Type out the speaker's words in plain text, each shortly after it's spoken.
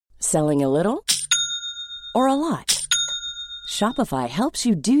Selling a little or a lot? Shopify helps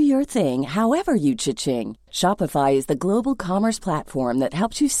you do your thing however you cha-ching. Shopify is the global commerce platform that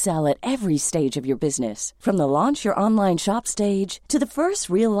helps you sell at every stage of your business. From the launch your online shop stage to the first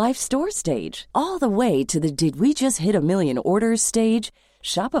real-life store stage, all the way to the did we just hit a million orders stage.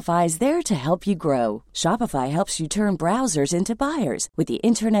 Shopify is there to help you grow. Shopify helps you turn browsers into buyers with the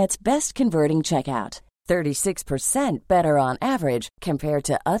internet's best converting checkout. 36% better on average compared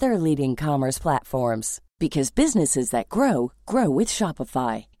to other leading commerce platforms. Because businesses that grow, grow with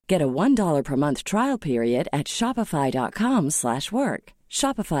Shopify. Get a $1 per month trial period at shopify.com/work.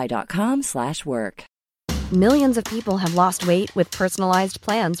 Shopify.com/work. Millions of people have lost weight with personalized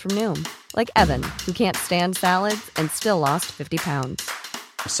plans from Noom. Like Evan, who can't stand salads and still lost 50 pounds.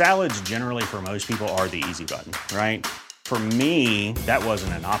 Salads generally for most people are the easy button, right? For me, that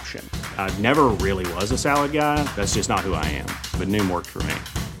wasn't an option. I never really was a salad guy. That's just not who I am. But Noom worked for me.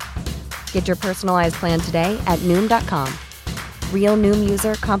 Get your personalized plan today at Noom.com. Real Noom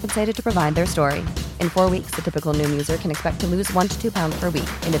user compensated to provide their story. In 4 weeks, the typical Noom user can expect to lose 1 to 2 pounds per week.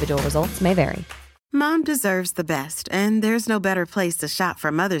 Individual results may vary. Mom deserves the best, and there's no better place to shop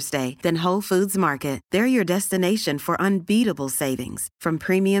for Mother's Day than Whole Foods Market. They're your destination for unbeatable savings, from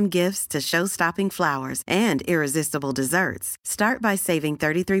premium gifts to show-stopping flowers and irresistible desserts. Start by saving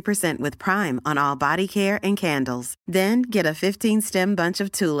 33% with Prime on all body care and candles. Then get a 15-stem bunch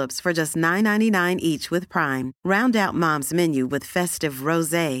of tulips for just $9.99 each with Prime. Round out Mom's menu with festive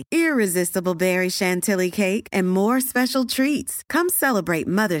rosé, irresistible berry chantilly cake, and more special treats. Come celebrate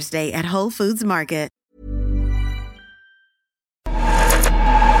Mother's Day at Whole Foods Market.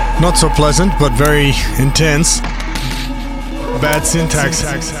 Not so pleasant, but very intense. Bad syntax.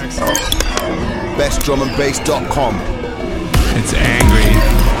 BestDrumAndBass.com. It's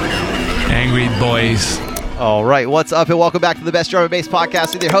angry boys. All right, what's up, and welcome back to the Best Drum and Bass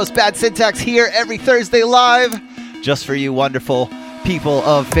Podcast with your host, Bad Syntax, here every Thursday live, just for you wonderful people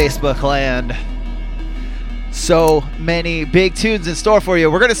of Facebook land. So many big tunes in store for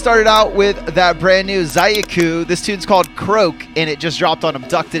you. We're going to start it out with that brand new Zayaku. This tune's called Croak, and it just dropped on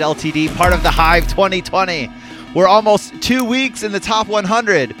Abducted LTD, part of the Hive 2020. We're almost 2 weeks in the top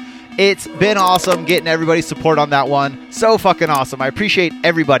 100. It's been awesome getting everybody's support on that one. So fucking awesome. I appreciate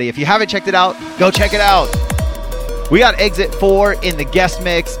everybody. If you haven't checked it out, go check it out. We got Exit 4 in the guest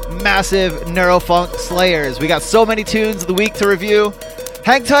mix. Massive Neurofunk Slayers. We got so many tunes of the week to review.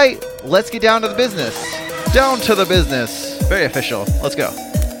 Hang tight. Let's get down to the business. Down to the business. Very official. Let's go.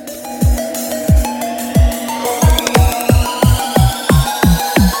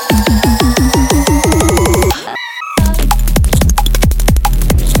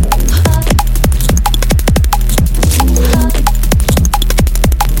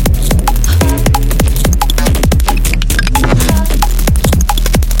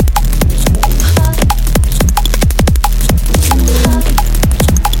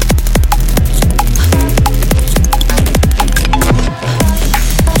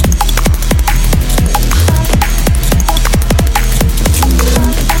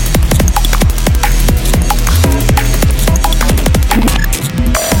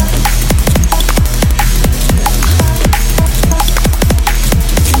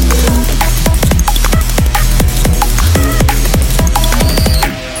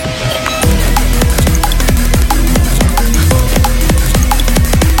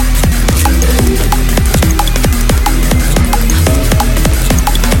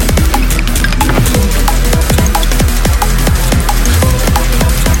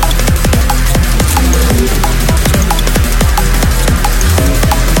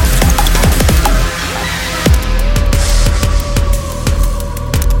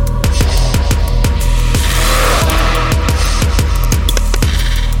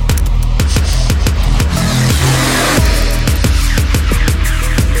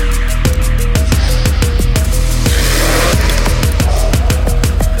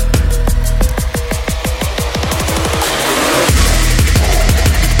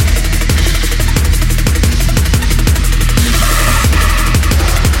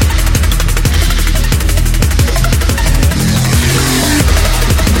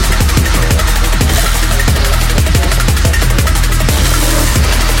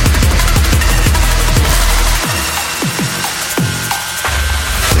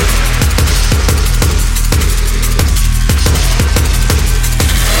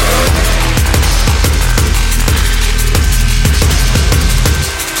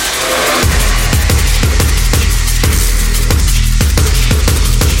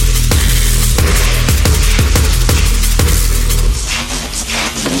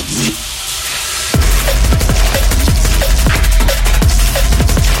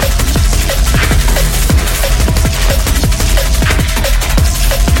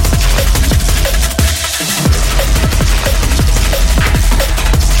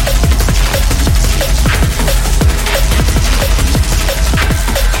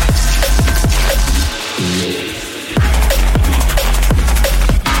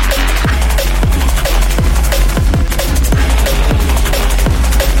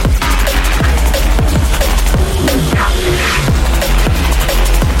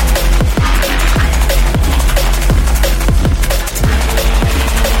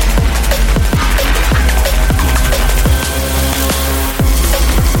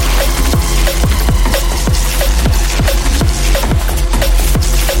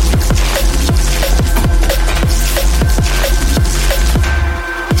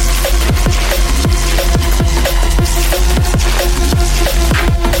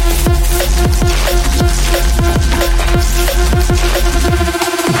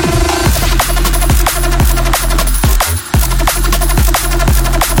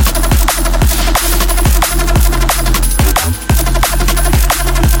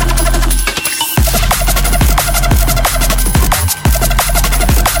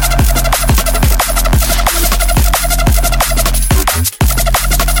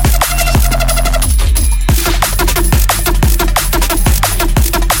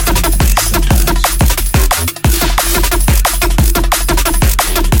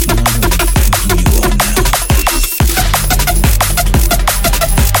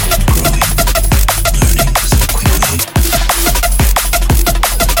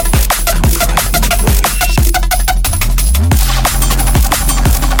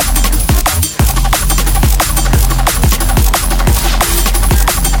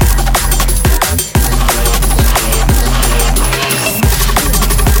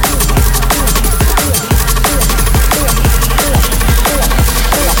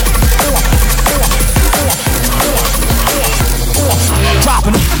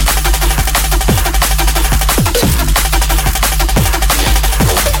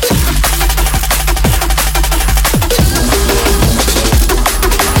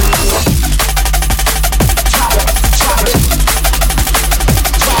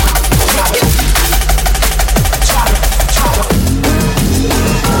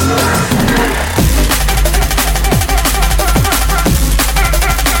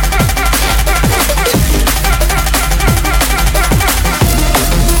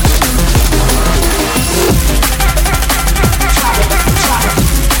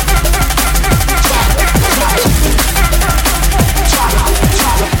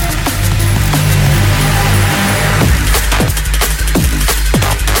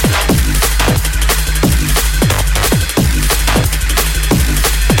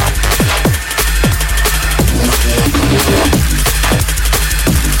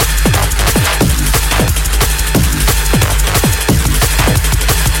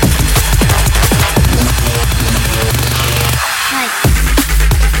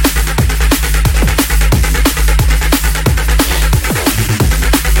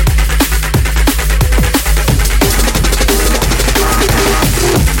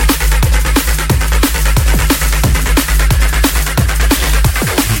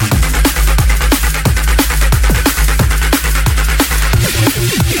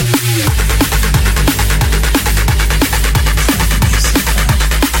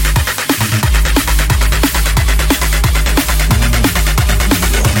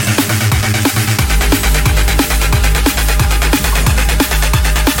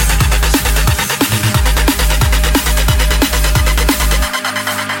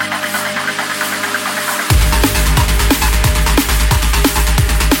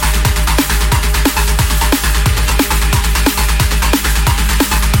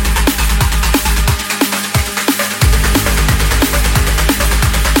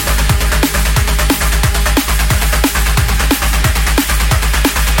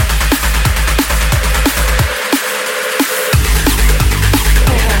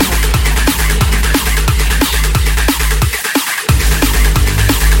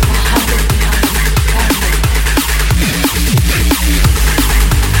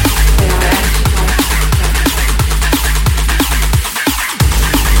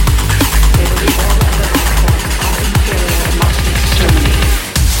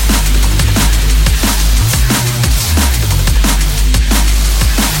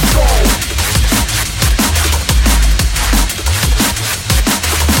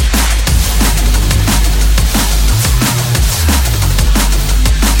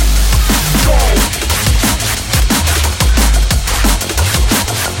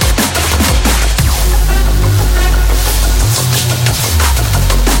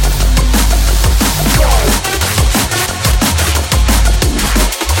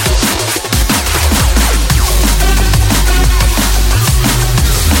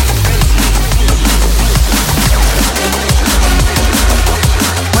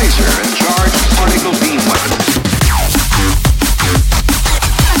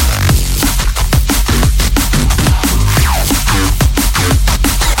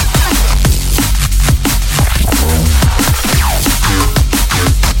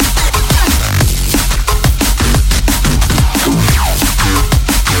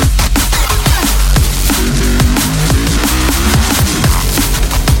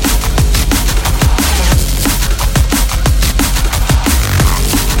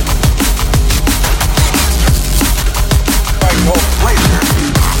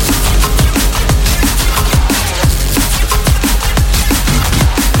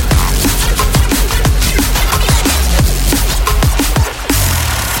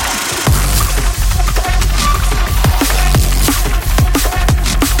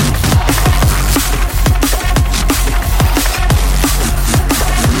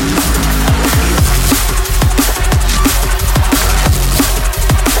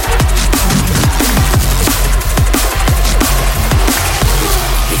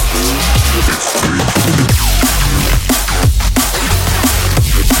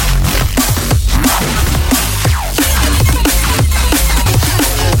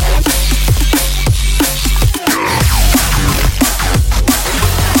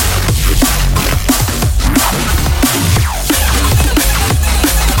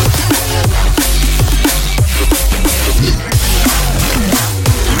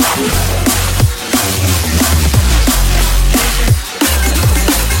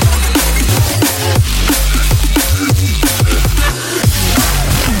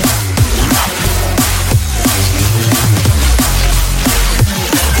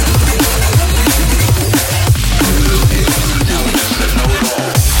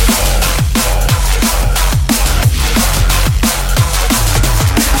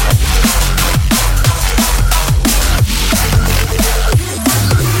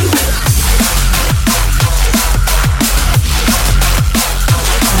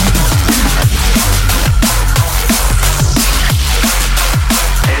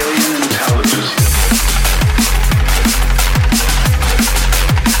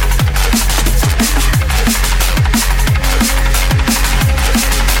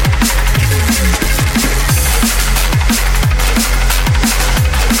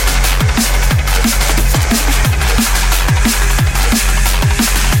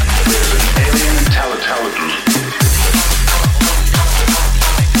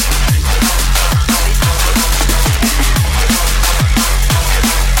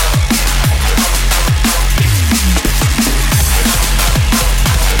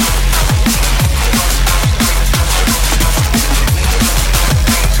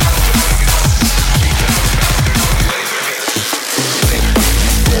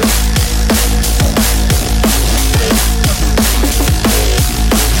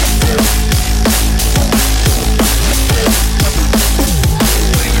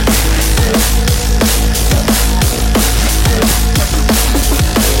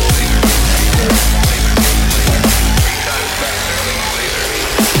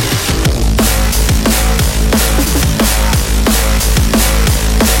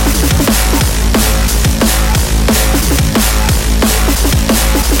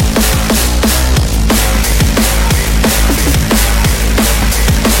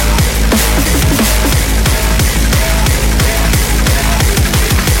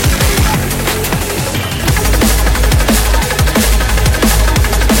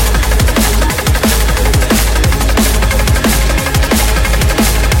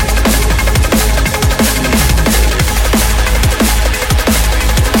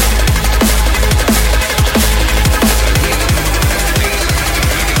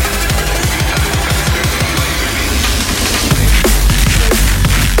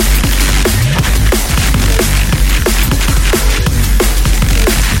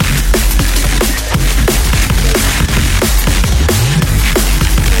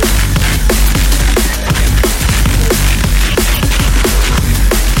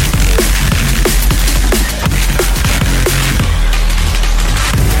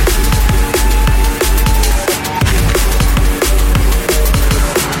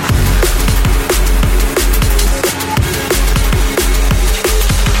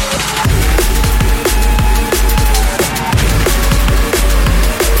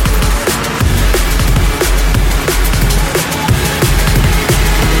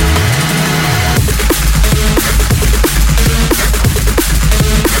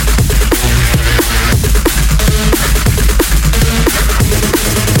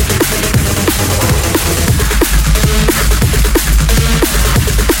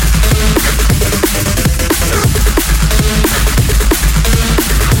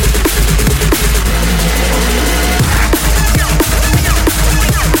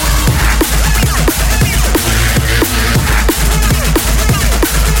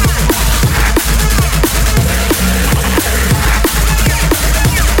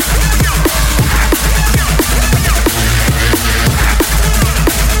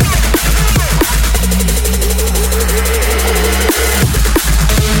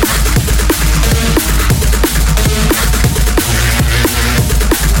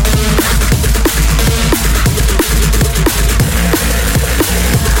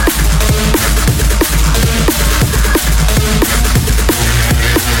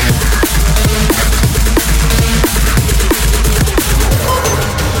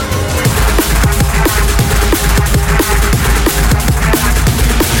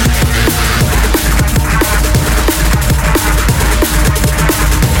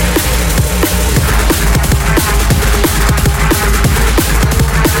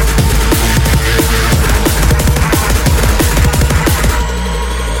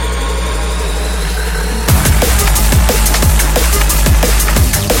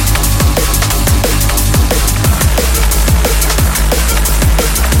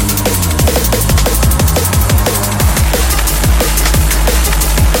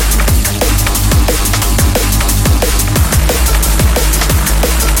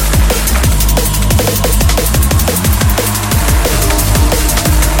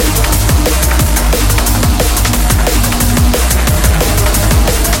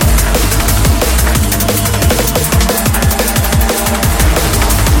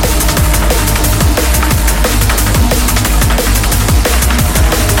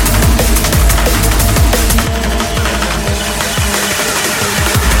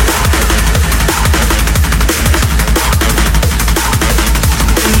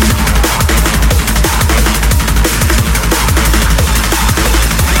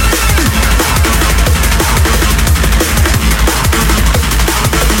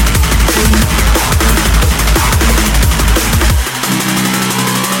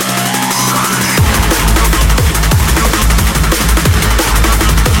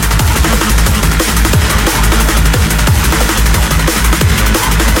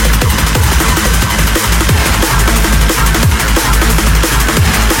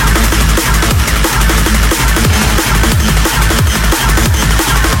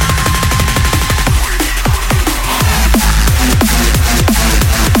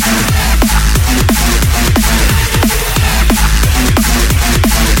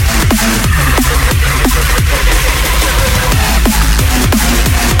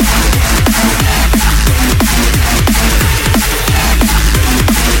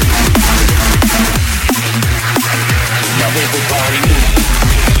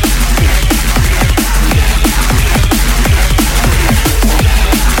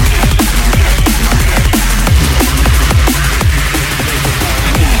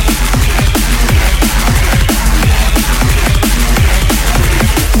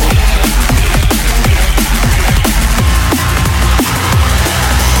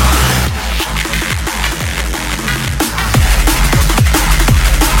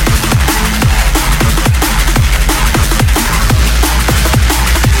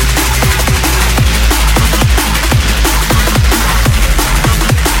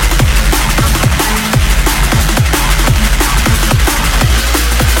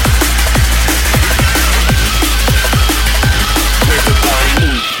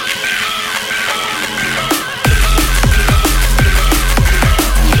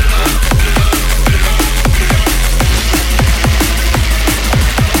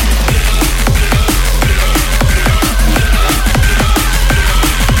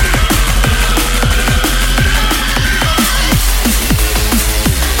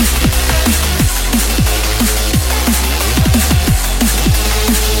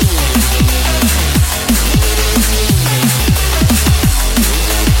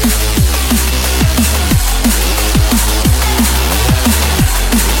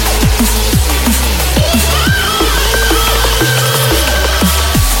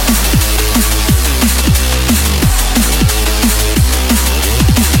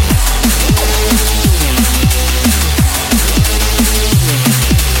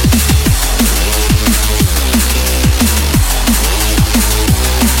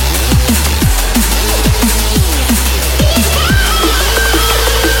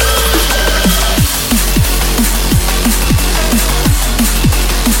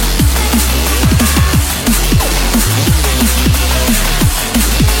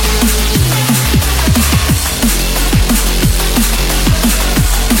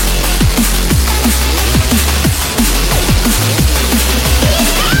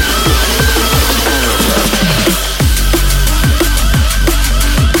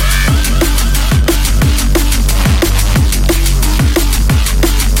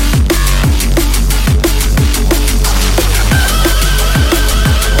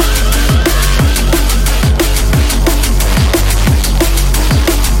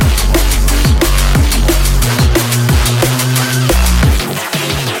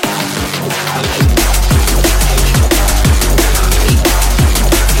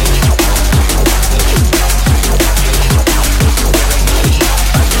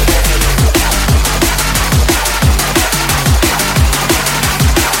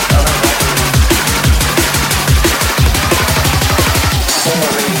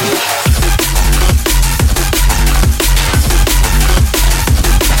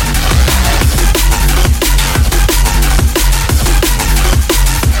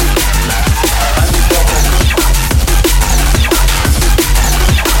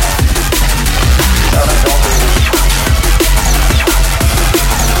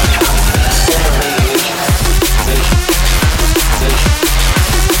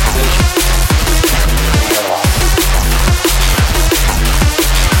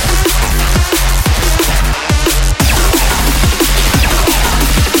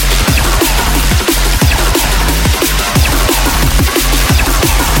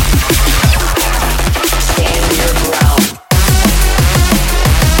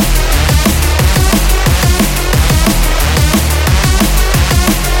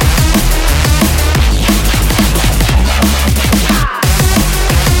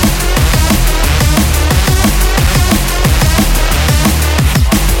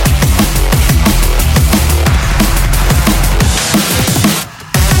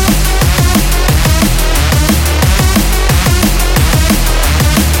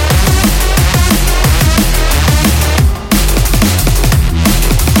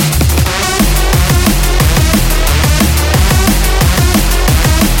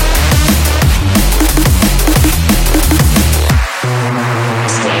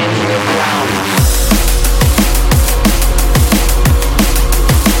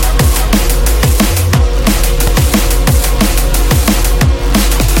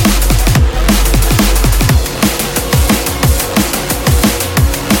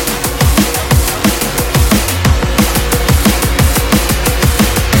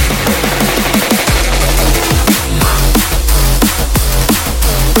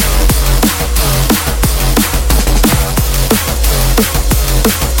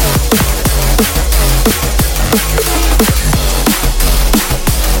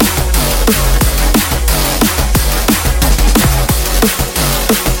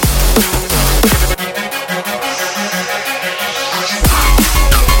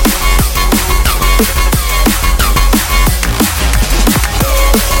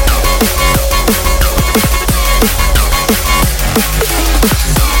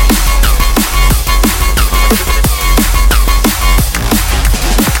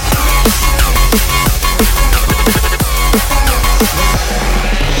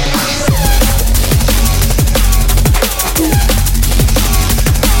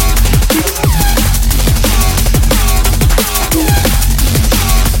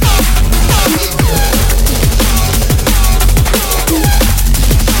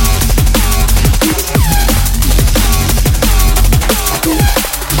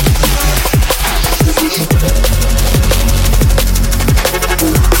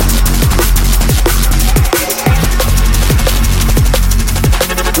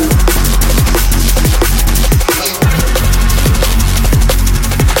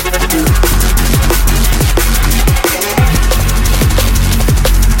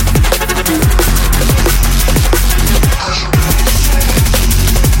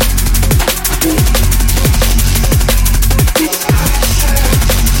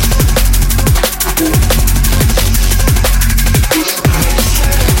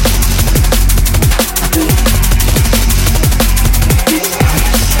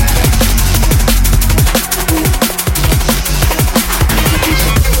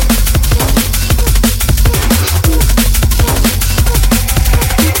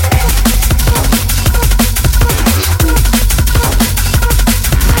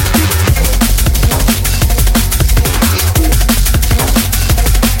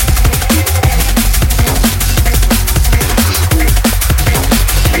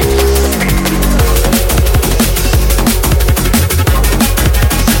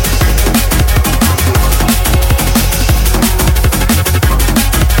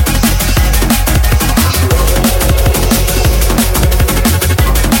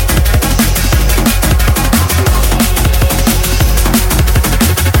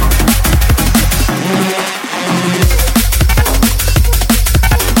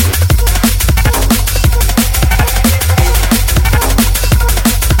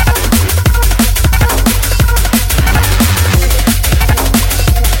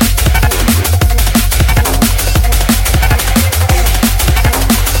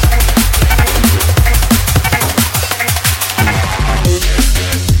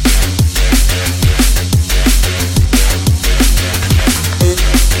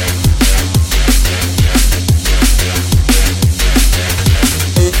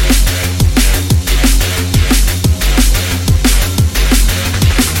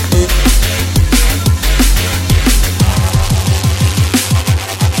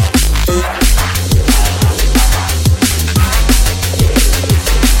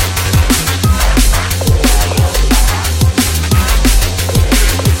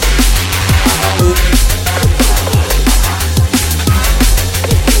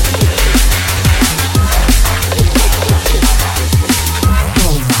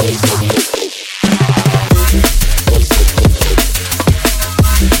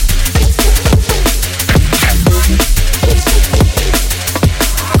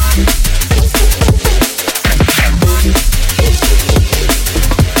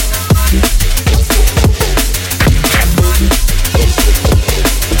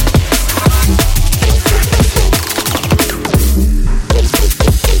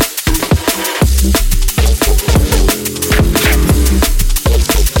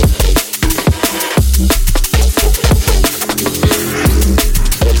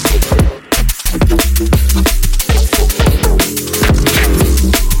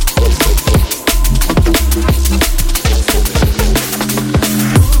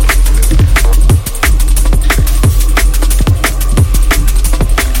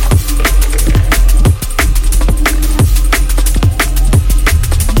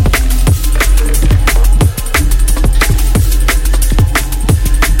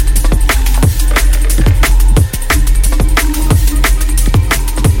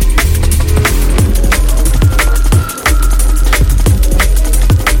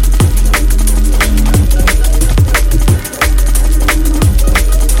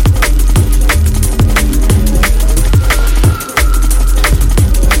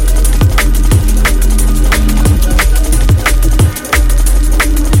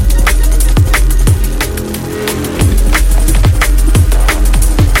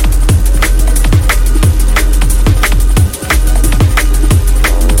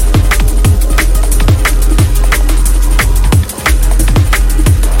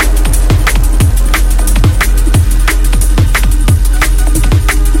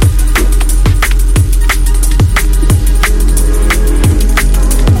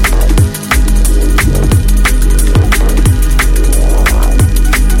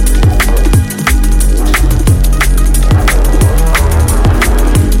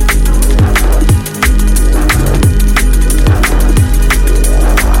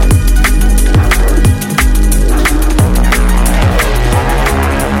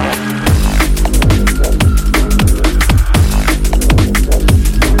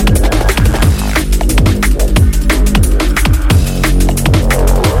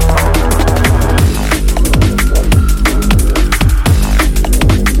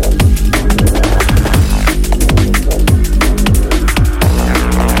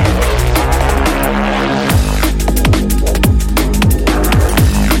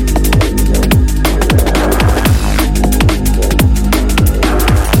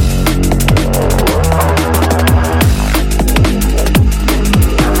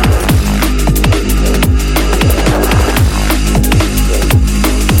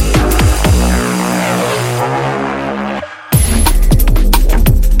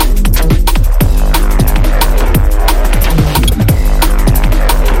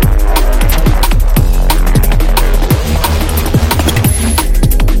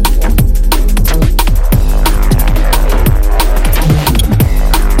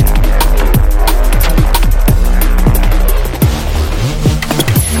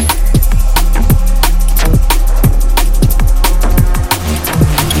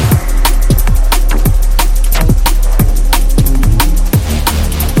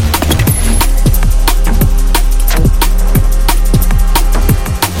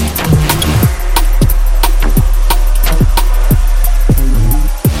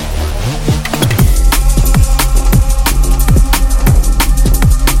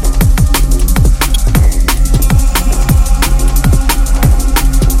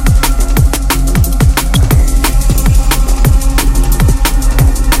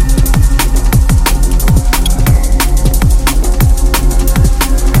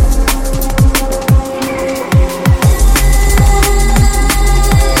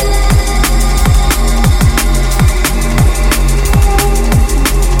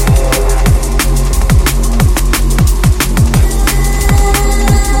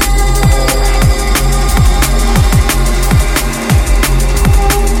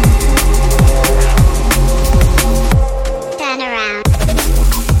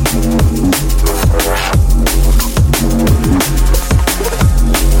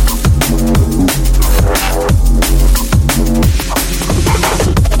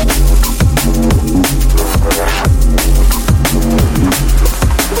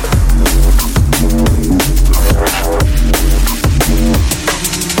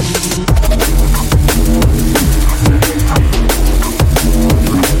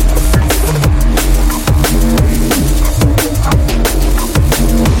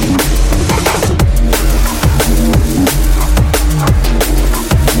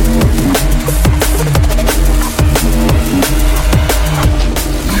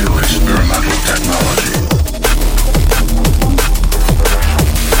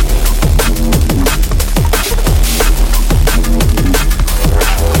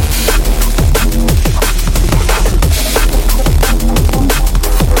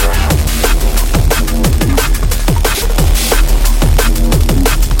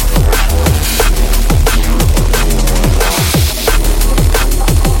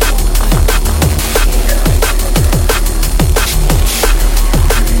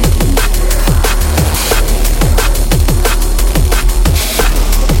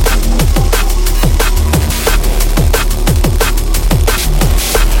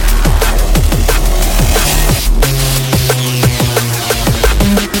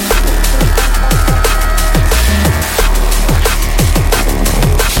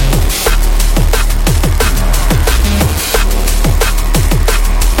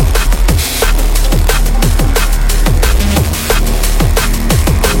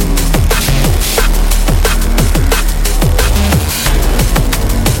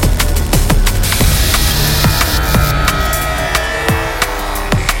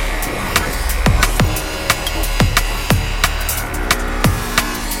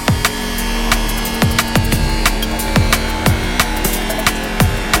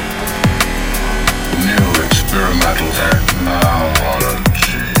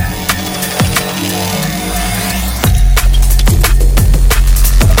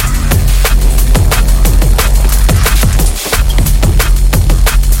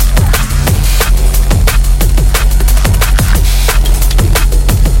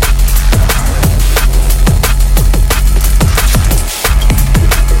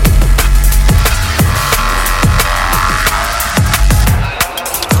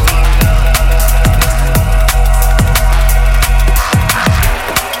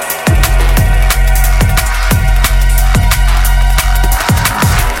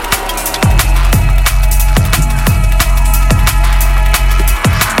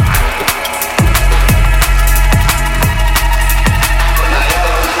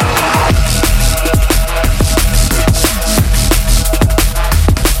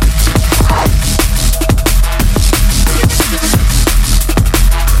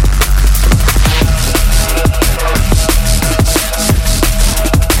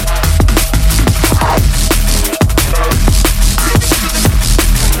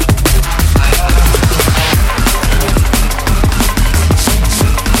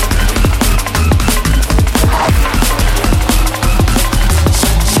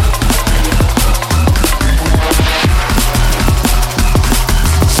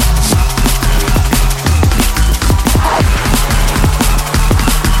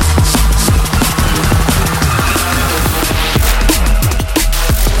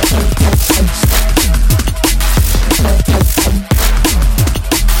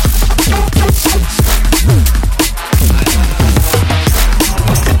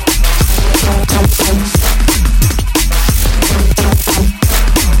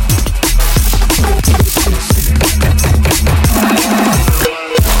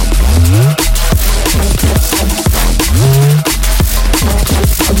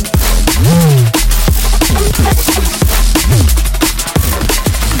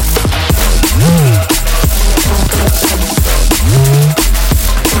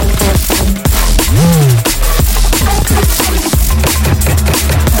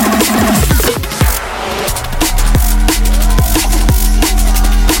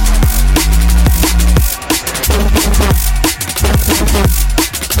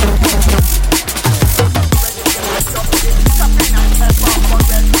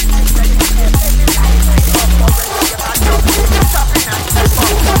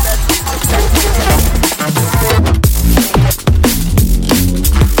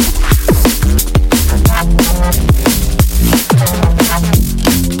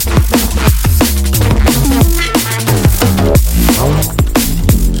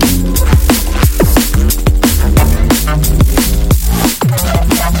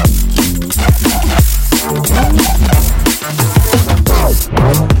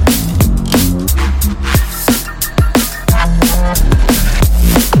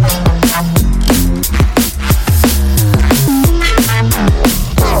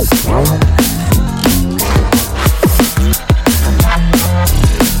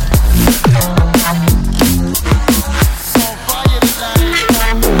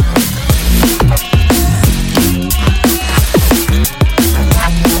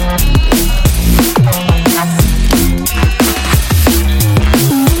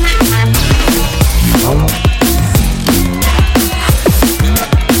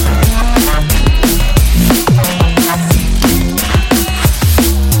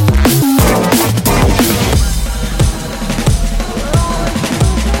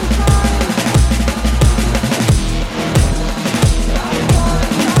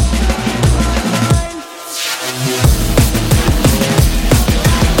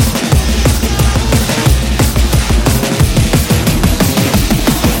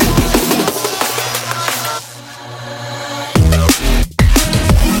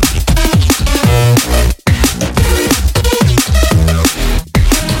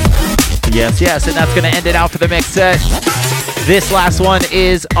 Yes, and that's going to end it out for the mix set. This last one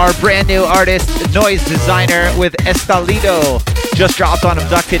is our brand new artist, Noise Designer with Estalido. Just dropped on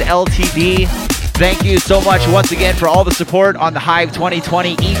Abducted LTD. Thank you so much once again for all the support on the Hive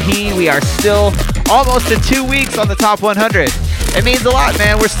 2020 EP. We are still almost at 2 weeks on the top 100. It means a lot,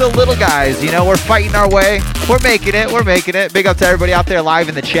 man. We're still little guys, you know, we're fighting our way. We're making it. Big up to everybody out there live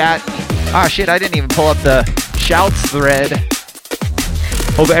in the chat. Ah, shit, I didn't even pull up the shouts thread.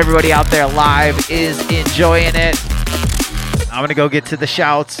 Hope everybody out there live is enjoying it. I'm going to go get to the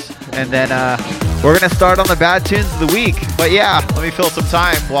shouts, and then we're going to start on the bad tunes of the week. But yeah, let me fill some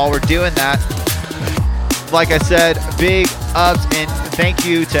time while we're doing that. Like I said, big ups and thank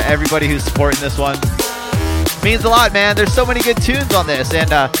you to everybody who's supporting this one. Means a lot, man. There's so many good tunes on this,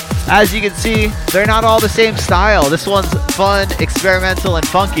 and as you can see, they're not all the same style. This one's fun, experimental, and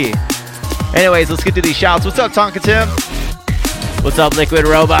funky. Anyways, let's get to these shouts. What's up, Tonka Tim? What's up, Liquid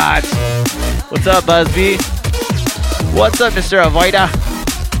Robot? What's up, Busby? What's up, Mr. Avoida?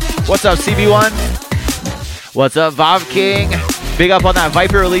 What's up, CB1? What's up, Vav King? Big up on that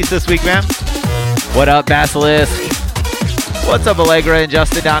Viper release this week, man. What up, Basilisk? What's up, Allegra and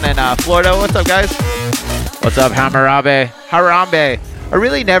Justin down in Florida? What's up, guys? What's up, Harambe? I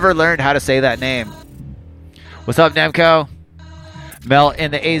really never learned how to say that name. What's up, Nemco? Mel in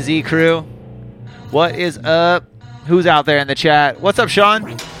the AZ crew. What is up? Who's out there in the chat? What's up,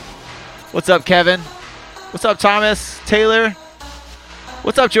 Sean? What's up, Kevin? What's up, Thomas? Taylor?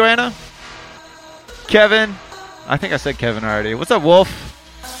 What's up, Joanna? Kevin? I think I said Kevin already. What's up,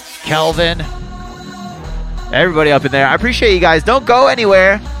 Wolf? Kelvin? Everybody up in there. I appreciate you guys. Don't go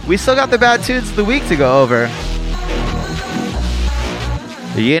anywhere. We still got the bad tunes of the week to go over.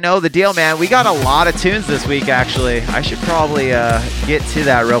 You know the deal, man. We got a lot of tunes this week, actually. I should probably get to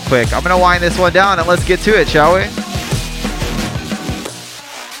that real quick. I'm going to wind this one down and let's get to it, shall we?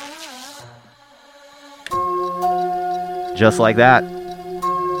 Just like that.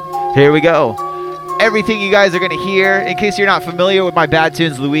 Here we go. Everything you guys are going to hear, in case you're not familiar with my bad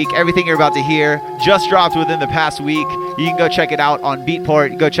tunes of the week, everything you're about to hear just dropped within the past week. You can go check it out on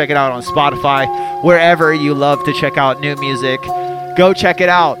Beatport. Go check it out on Spotify. Wherever you love to check out new music, go check it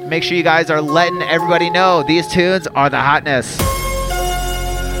out. Make sure you guys are letting everybody know these tunes are the hotness.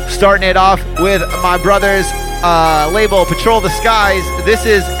 Starting it off with my brother's label, Patrol the Skies. This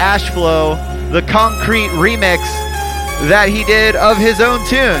is Ashflow, the Concrete remix that he did of his own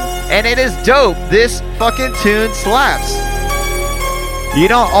tune. And it is dope. This fucking tune slaps. You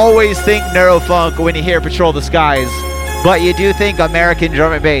don't always think neurofunk when you hear Patrol the Skies, but you do think American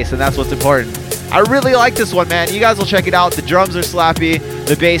drum and bass, and that's what's important. I really like this one, man. You guys will check it out. The drums are slappy.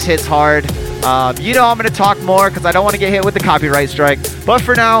 The bass hits hard. You know I'm going to talk more because I don't want to get hit with the copyright strike. But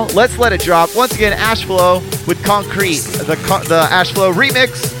for now, let's let it drop. Once again, Ashflow with Concrete. The Ashflow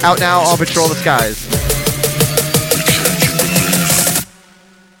remix out now on Patrol the Skies.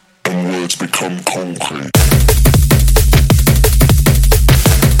 Become concrete.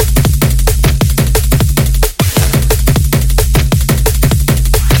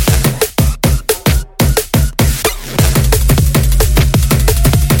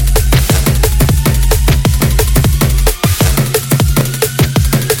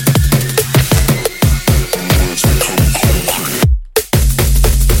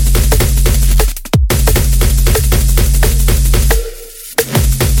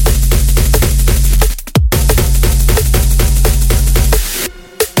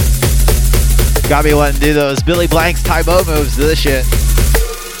 Got me wanting to do those Billy Blanks Tybo moves to this shit.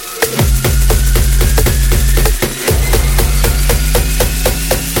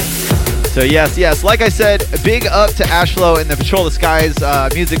 So yes, like I said, big up to Ashflow and the Patrol the Skies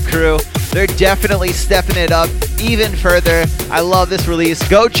music crew. They're definitely stepping it up even further. I love this release.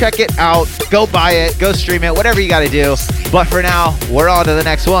 Go check it out. Go buy it. Go stream it. Whatever you got to do. But for now, we're on to the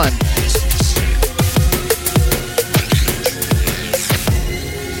next one.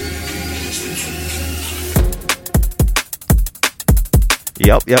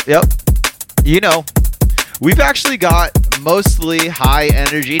 Yep. You know, we've actually got mostly high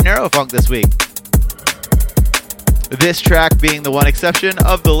energy neurofunk this week. This track being the one exception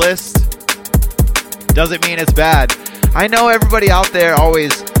of the list. Doesn't mean it's bad. I know everybody out there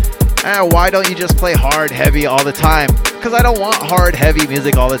always, why don't you just play hard, heavy all the time? Because I don't want hard, heavy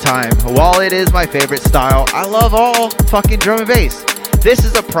music all the time. While it is my favorite style, I love all fucking drum and bass. This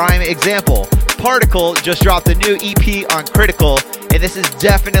is a prime example. Particle just dropped a new EP on Critical, and this is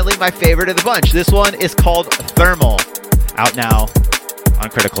definitely my favorite of the bunch. This one is called Thermal, out now on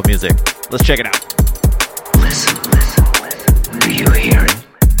Critical Music. Let's check it out. Listen. Do you hear it?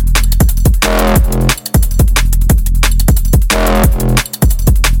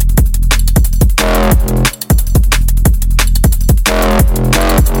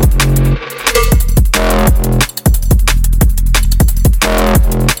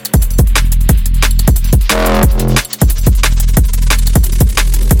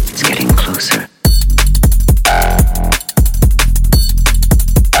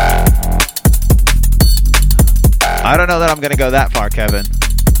 going to go that far, Kevin.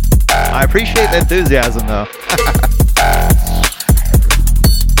 I appreciate the enthusiasm, though.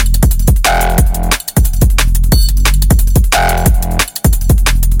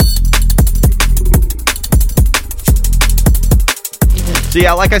 So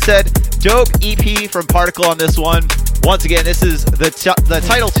yeah, like I said, dope EP from Particle on this one. Once again, this is the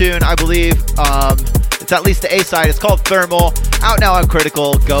title tune, I believe. It's at least the A side. It's called Thermal. Out now on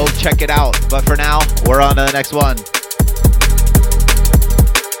Critical. Go check it out. But for now, we're on to the next one.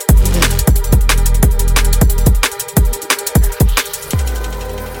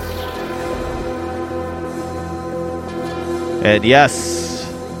 And yes,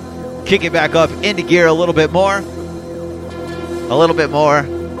 kick it back up into gear a little bit more. A little bit more.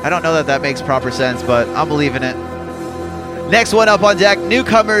 I don't know that makes proper sense, but I'm believing it. Next one up on deck,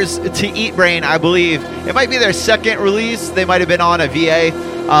 newcomers to Eat Brain, I believe. It might be their second release. They might have been on a VA.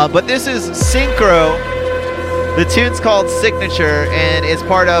 But this is Synchro. The tune's called Signature, and it's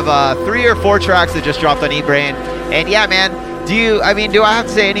part of 3 or 4 tracks that just dropped on Eat Brain. And yeah, man, do I have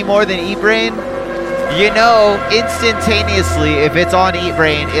to say any more than Eat Brain? You know, instantaneously, if it's on Eat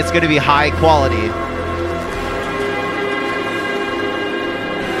Brain, it's going to be high quality.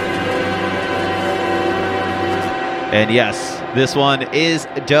 And yes, this one is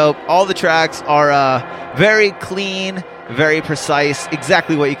dope. All the tracks are very clean, very precise,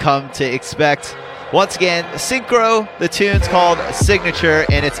 exactly what you come to expect. Once again, Synchro, the tune's called Signature,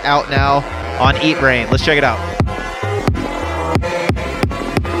 and it's out now on Eat Brain. Let's check it out.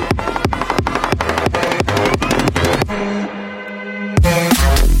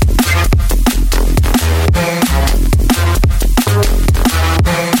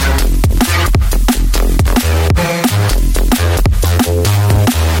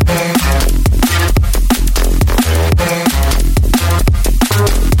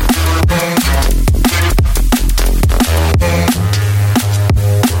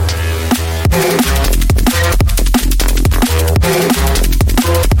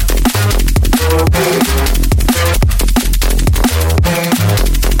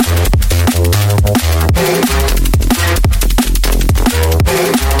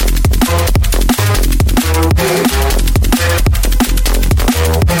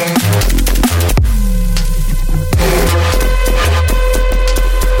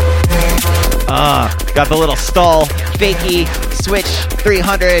 Got the little stall, fakey, switch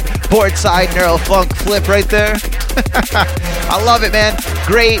 300, board side, neurofunk flip right there. I love it, man.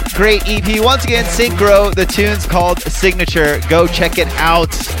 Great EP. Once again, Synchro, the tune's called Signature. Go check it out.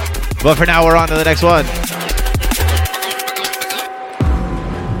 But for now, we're on to the next one.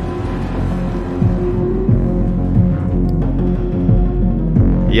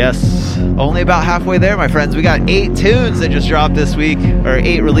 Yes, only about halfway there, my friends. We got 8 tunes that just dropped this week, or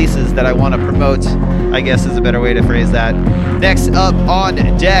 8 releases that I want to promote, I guess is a better way to phrase that. Next up on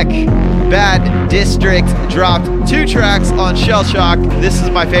deck, Bad District dropped 2 tracks on Shell Shock. This is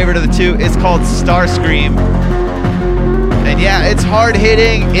my favorite of the 2. It's called Starscream. And yeah, it's hard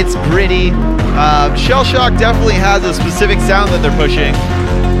hitting, it's gritty. Shell Shock definitely has a specific sound that they're pushing,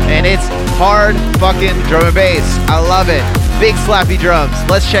 and it's hard fucking drum and bass. I love it. Big slappy drums.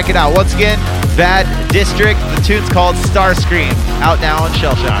 Let's check it out. Once again, Bad District. The tune's called Starscream. Out now on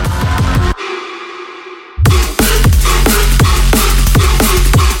Shell Shock.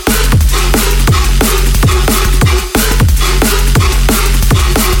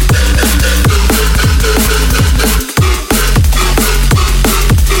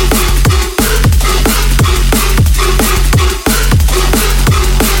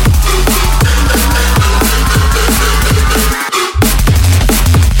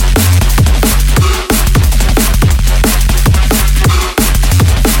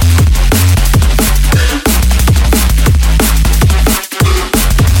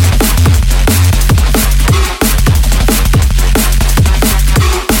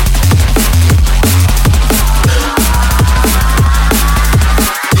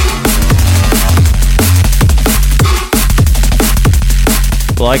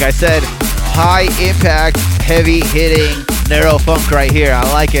 Like I said, high impact, heavy hitting, neurofunk right here.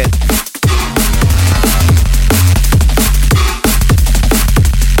 I like it.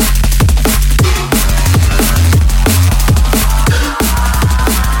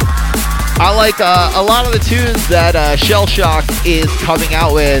 I like a lot of the tunes that Shell Shock is coming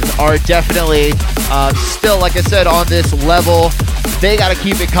out with are definitely still, like I said, on this level. They got to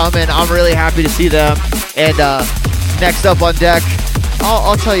keep it coming. I'm really happy to see them. And next up on deck,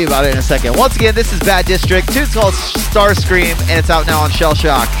 I'll tell you about it in a second. Once again, this is Bad District. Tune's called Starscream, and it's out now on Shell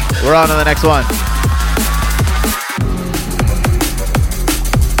Shock. We're on to the next one.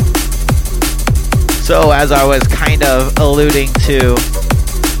 So So as I was kind of alluding to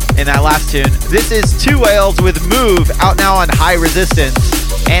in that last tune, this is Two Whales with Move, out now on High Resistance.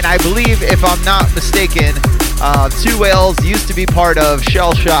 And I believe, if I'm not mistaken, Two Whales used to be part of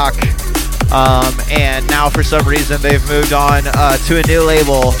Shell Shock, and now for some reason they've moved on to a new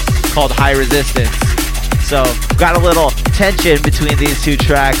label called High Resistance. So got a little tension between these two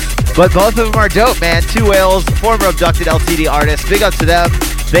tracks, but both of them are dope, man. Two Whales, former Abducted LTD artists, big up to them.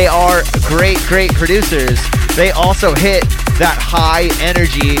 They are great producers. They also hit that high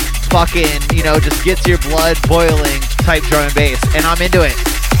energy, fucking, just gets your blood boiling type drum and bass, and I'm into it.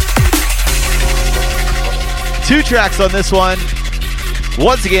 2 tracks on this one.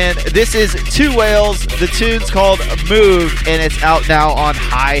 Once again, this is Two Whales. The tune's called Move, and it's out now on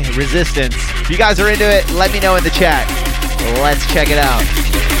High Resistance. If you guys are into it, let me know in the chat. Let's check it out.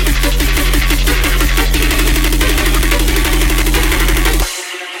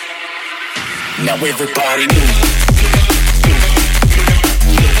 Now everybody move.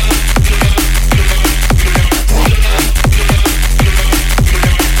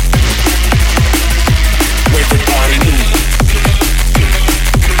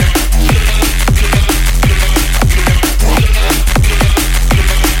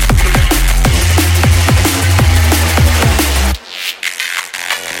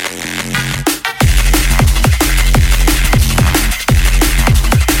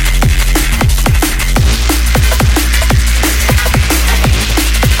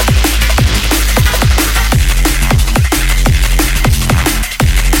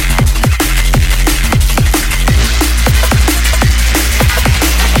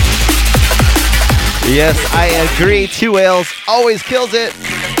 Yes, I agree. Two Whales always kills it.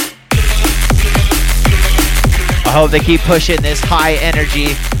 I hope they keep pushing this high energy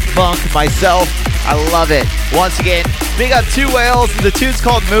funk myself. I love it. Once again, big up Two Whales. The tune's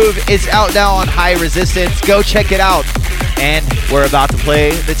called Move. It's out now on High Resistance. Go check it out. And we're about to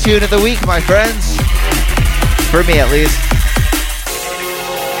play the tune of the week, my friends. For me, at least.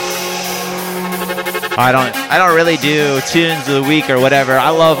 I don't really do tunes of the week or whatever. I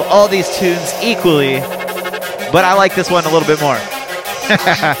love all these tunes equally, but I like this one a little bit more.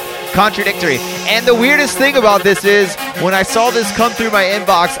 Contradictory. And the weirdest thing about this is, when I saw this come through my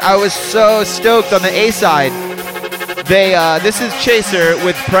inbox, I was so stoked on the A side. This is Chaser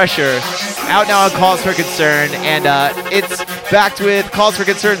with Pressure, out now on Cause for Concern, and it's backed with Cause for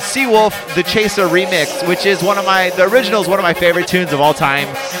Concern Seawolf, the Chaser remix, which is the original is one of my favorite tunes of all time,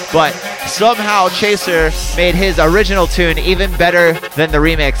 but somehow Chaser made his original tune even better than the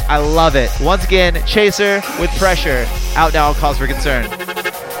remix. I love it. Once again, Chaser with Pressure, out now on Cause for Concern.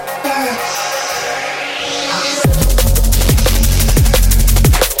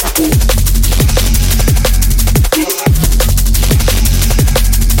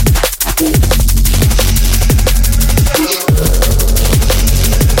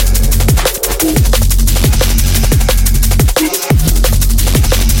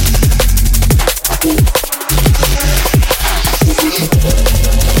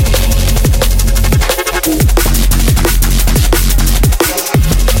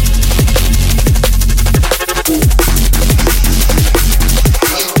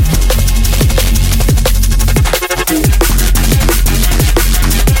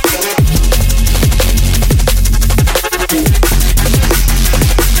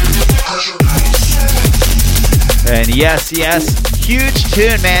 Yes, huge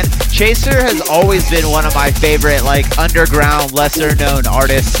tune, man. Chaser has always been one of my favorite, underground, lesser known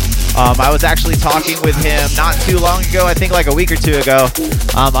artists. I was actually talking with him not too long ago, I think like a week or two ago.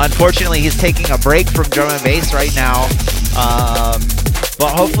 Unfortunately, he's taking a break from drum and bass right now.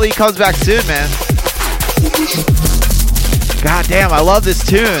 But hopefully he comes back soon, man. God damn, I love this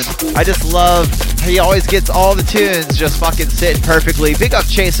tune. I just love, he always gets all the tunes just fucking sitting perfectly. Big up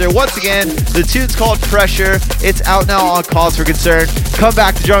Chaser. Once again, the tune's called Pressure. It's out now on Cause for Concern. Come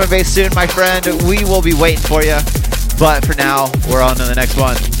back to drum and bass soon, my friend. We will be waiting for you. But for now, we're on to the next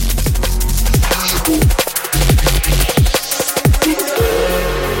one.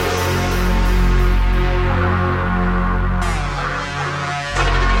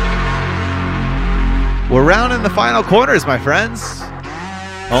 We're rounding the final corners, my friends.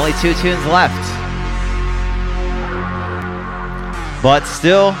 Only 2 tunes left. But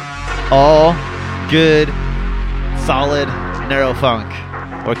still, all good, solid neurofunk.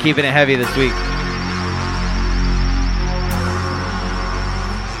 We're keeping it heavy this week.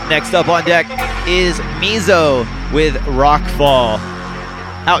 Next up on deck is Mizo with Rockfall.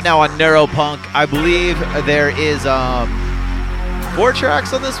 Out now on Neuropunk. I believe there is 4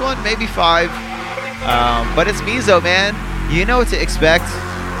 tracks on this one, maybe 5. But it's Mizo, man. You know what to expect.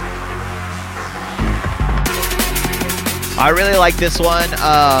 I really like this one.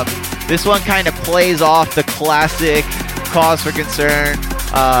 This one kind of plays off the classic Cause for Concern,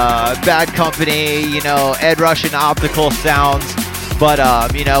 Bad Company, Ed Rush optical sounds, but,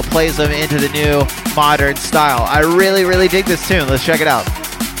 plays them into the new modern style. I really, really dig this tune. Let's check it out.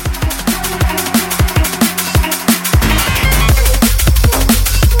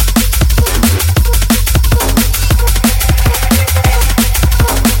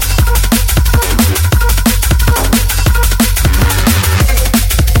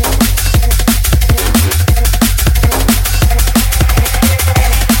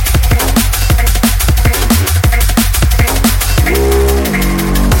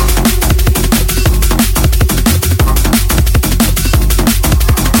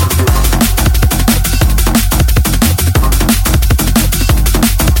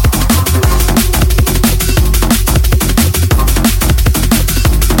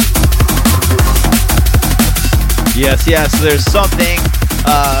 Yes, there's something,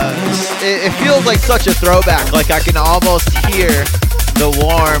 it feels like such a throwback, like I can almost hear the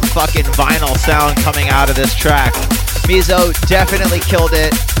warm fucking vinyl sound coming out of this track. Mizo definitely killed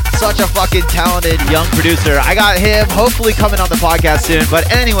it, such a fucking talented young producer. I got him hopefully coming on the podcast soon, but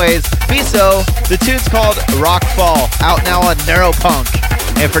anyways, Mizo, the tune's called Rockfall, out now on Neuropunk,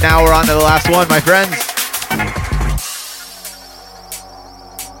 and for now we're on to the last one, my friends.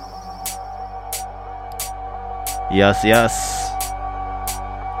 Yes.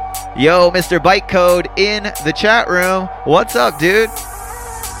 Yo, Mr. Bytecode in the chat room. What's up, dude?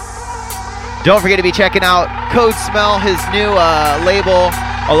 Don't forget to be checking out Code Smell, his new label,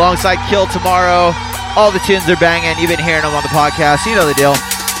 alongside Kill Tomorrow. All the tunes are banging. You've been hearing them on the podcast. You know the deal.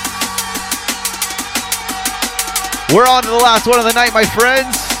 We're on to the last one of the night, my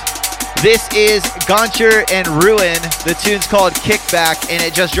friends. This is Goncher and Ruin. The tune's called Kickback, and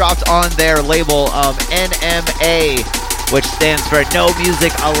it just dropped on their label NMA, which stands for No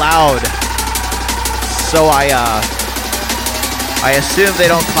Music Allowed. So I assume they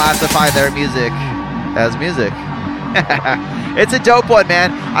don't classify their music as music. It's a dope one,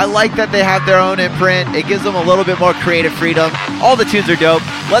 man. I like that they have their own imprint. It gives them a little bit more creative freedom. All the tunes are dope.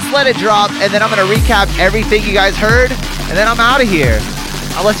 Let's let it drop, and then I'm going to recap everything you guys heard, and then I'm out of here.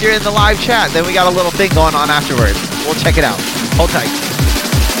 Unless you're in the live chat, then we got a little thing going on afterwards. We'll check it out. Hold tight.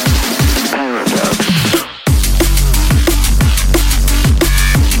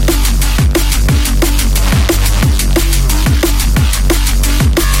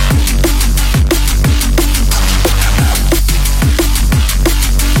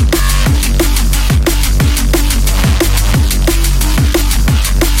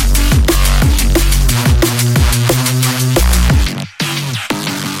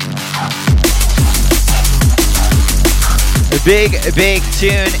 Big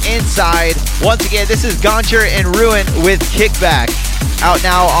tune inside. Once again, this is Goncher and Ruin with Kickback, out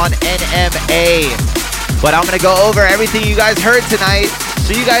now on NMA. But I'm going to go over everything you guys heard tonight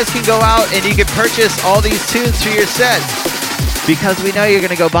so you guys can go out and you can purchase all these tunes for your set, because we know you're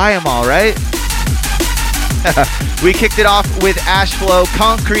going to go buy them all, right? We kicked it off with Ashflow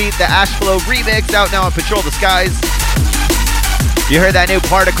Concrete, the Ashflow remix, out now on Patrol the Skies. You heard that new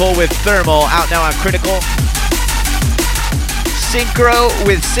Particle with Thermal, out now on Critical. Synchro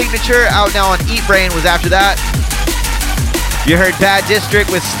with Signature, out now on Eat Brain, was after that. You heard Bad District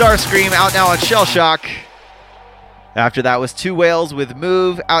with Starscream, out now on Shell Shock. After that was Two Whales with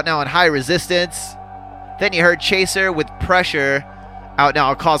Move, out now on High Resistance. Then you heard Chaser with Pressure, out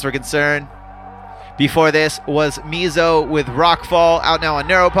now on Cause for Concern. Before this was Mizo with Rockfall, out now on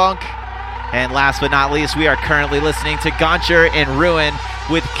Neuropunk. And last but not least, we are currently listening to Goncher and Ruin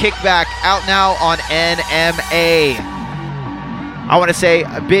with Kickback, out now on NMA. I want to say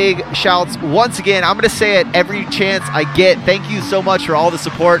big shouts once again. I'm going to say it every chance I get. Thank you so much for all the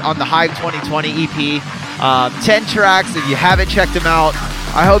support on the Hive 2020 EP. 10 tracks. If you haven't checked them out,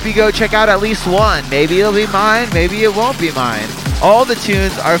 I hope you go check out at least one. Maybe it'll be mine. Maybe it won't be mine. All the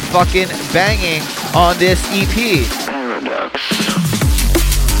tunes are fucking banging on this EP.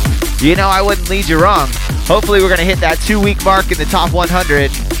 You know, I wouldn't lead you wrong. Hopefully we're going to hit that 2-week mark in the top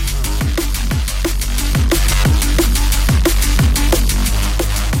 100.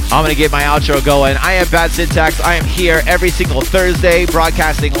 I'm going to get my outro going. I am Bad Syntax. I am here every single Thursday,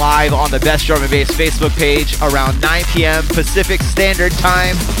 broadcasting live on the Best Drum and Bass Facebook page around 9 p.m. Pacific Standard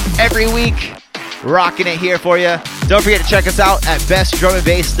Time every week. Rocking it here for you. Don't forget to check us out at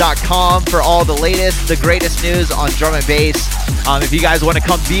bestdrumandbass.com for all the latest, the greatest news on drum and bass. If you guys want to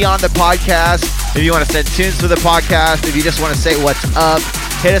come be on the podcast, if you want to send tunes to the podcast, if you just want to say what's up,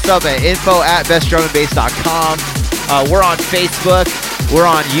 hit us up at info@bestdrumandbass.com. We're on Facebook. We're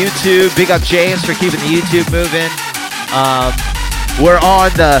on YouTube. Big up James for keeping the YouTube moving. We're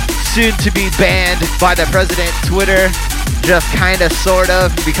on the soon-to-be banned by the president Twitter, just kind of, sort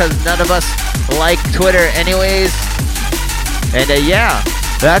of, because none of us like Twitter anyways. And yeah,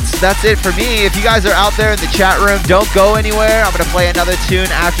 that's it for me. If you guys are out there in the chat room, don't go anywhere. I'm gonna play another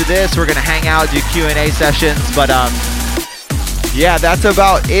tune after this. We're gonna hang out, do Q&A sessions, but yeah, that's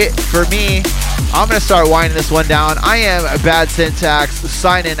about it for me. I'm gonna start winding this one down. I am Bad Syntax,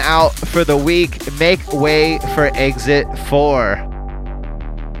 signing out for the week. Make way for exit 4.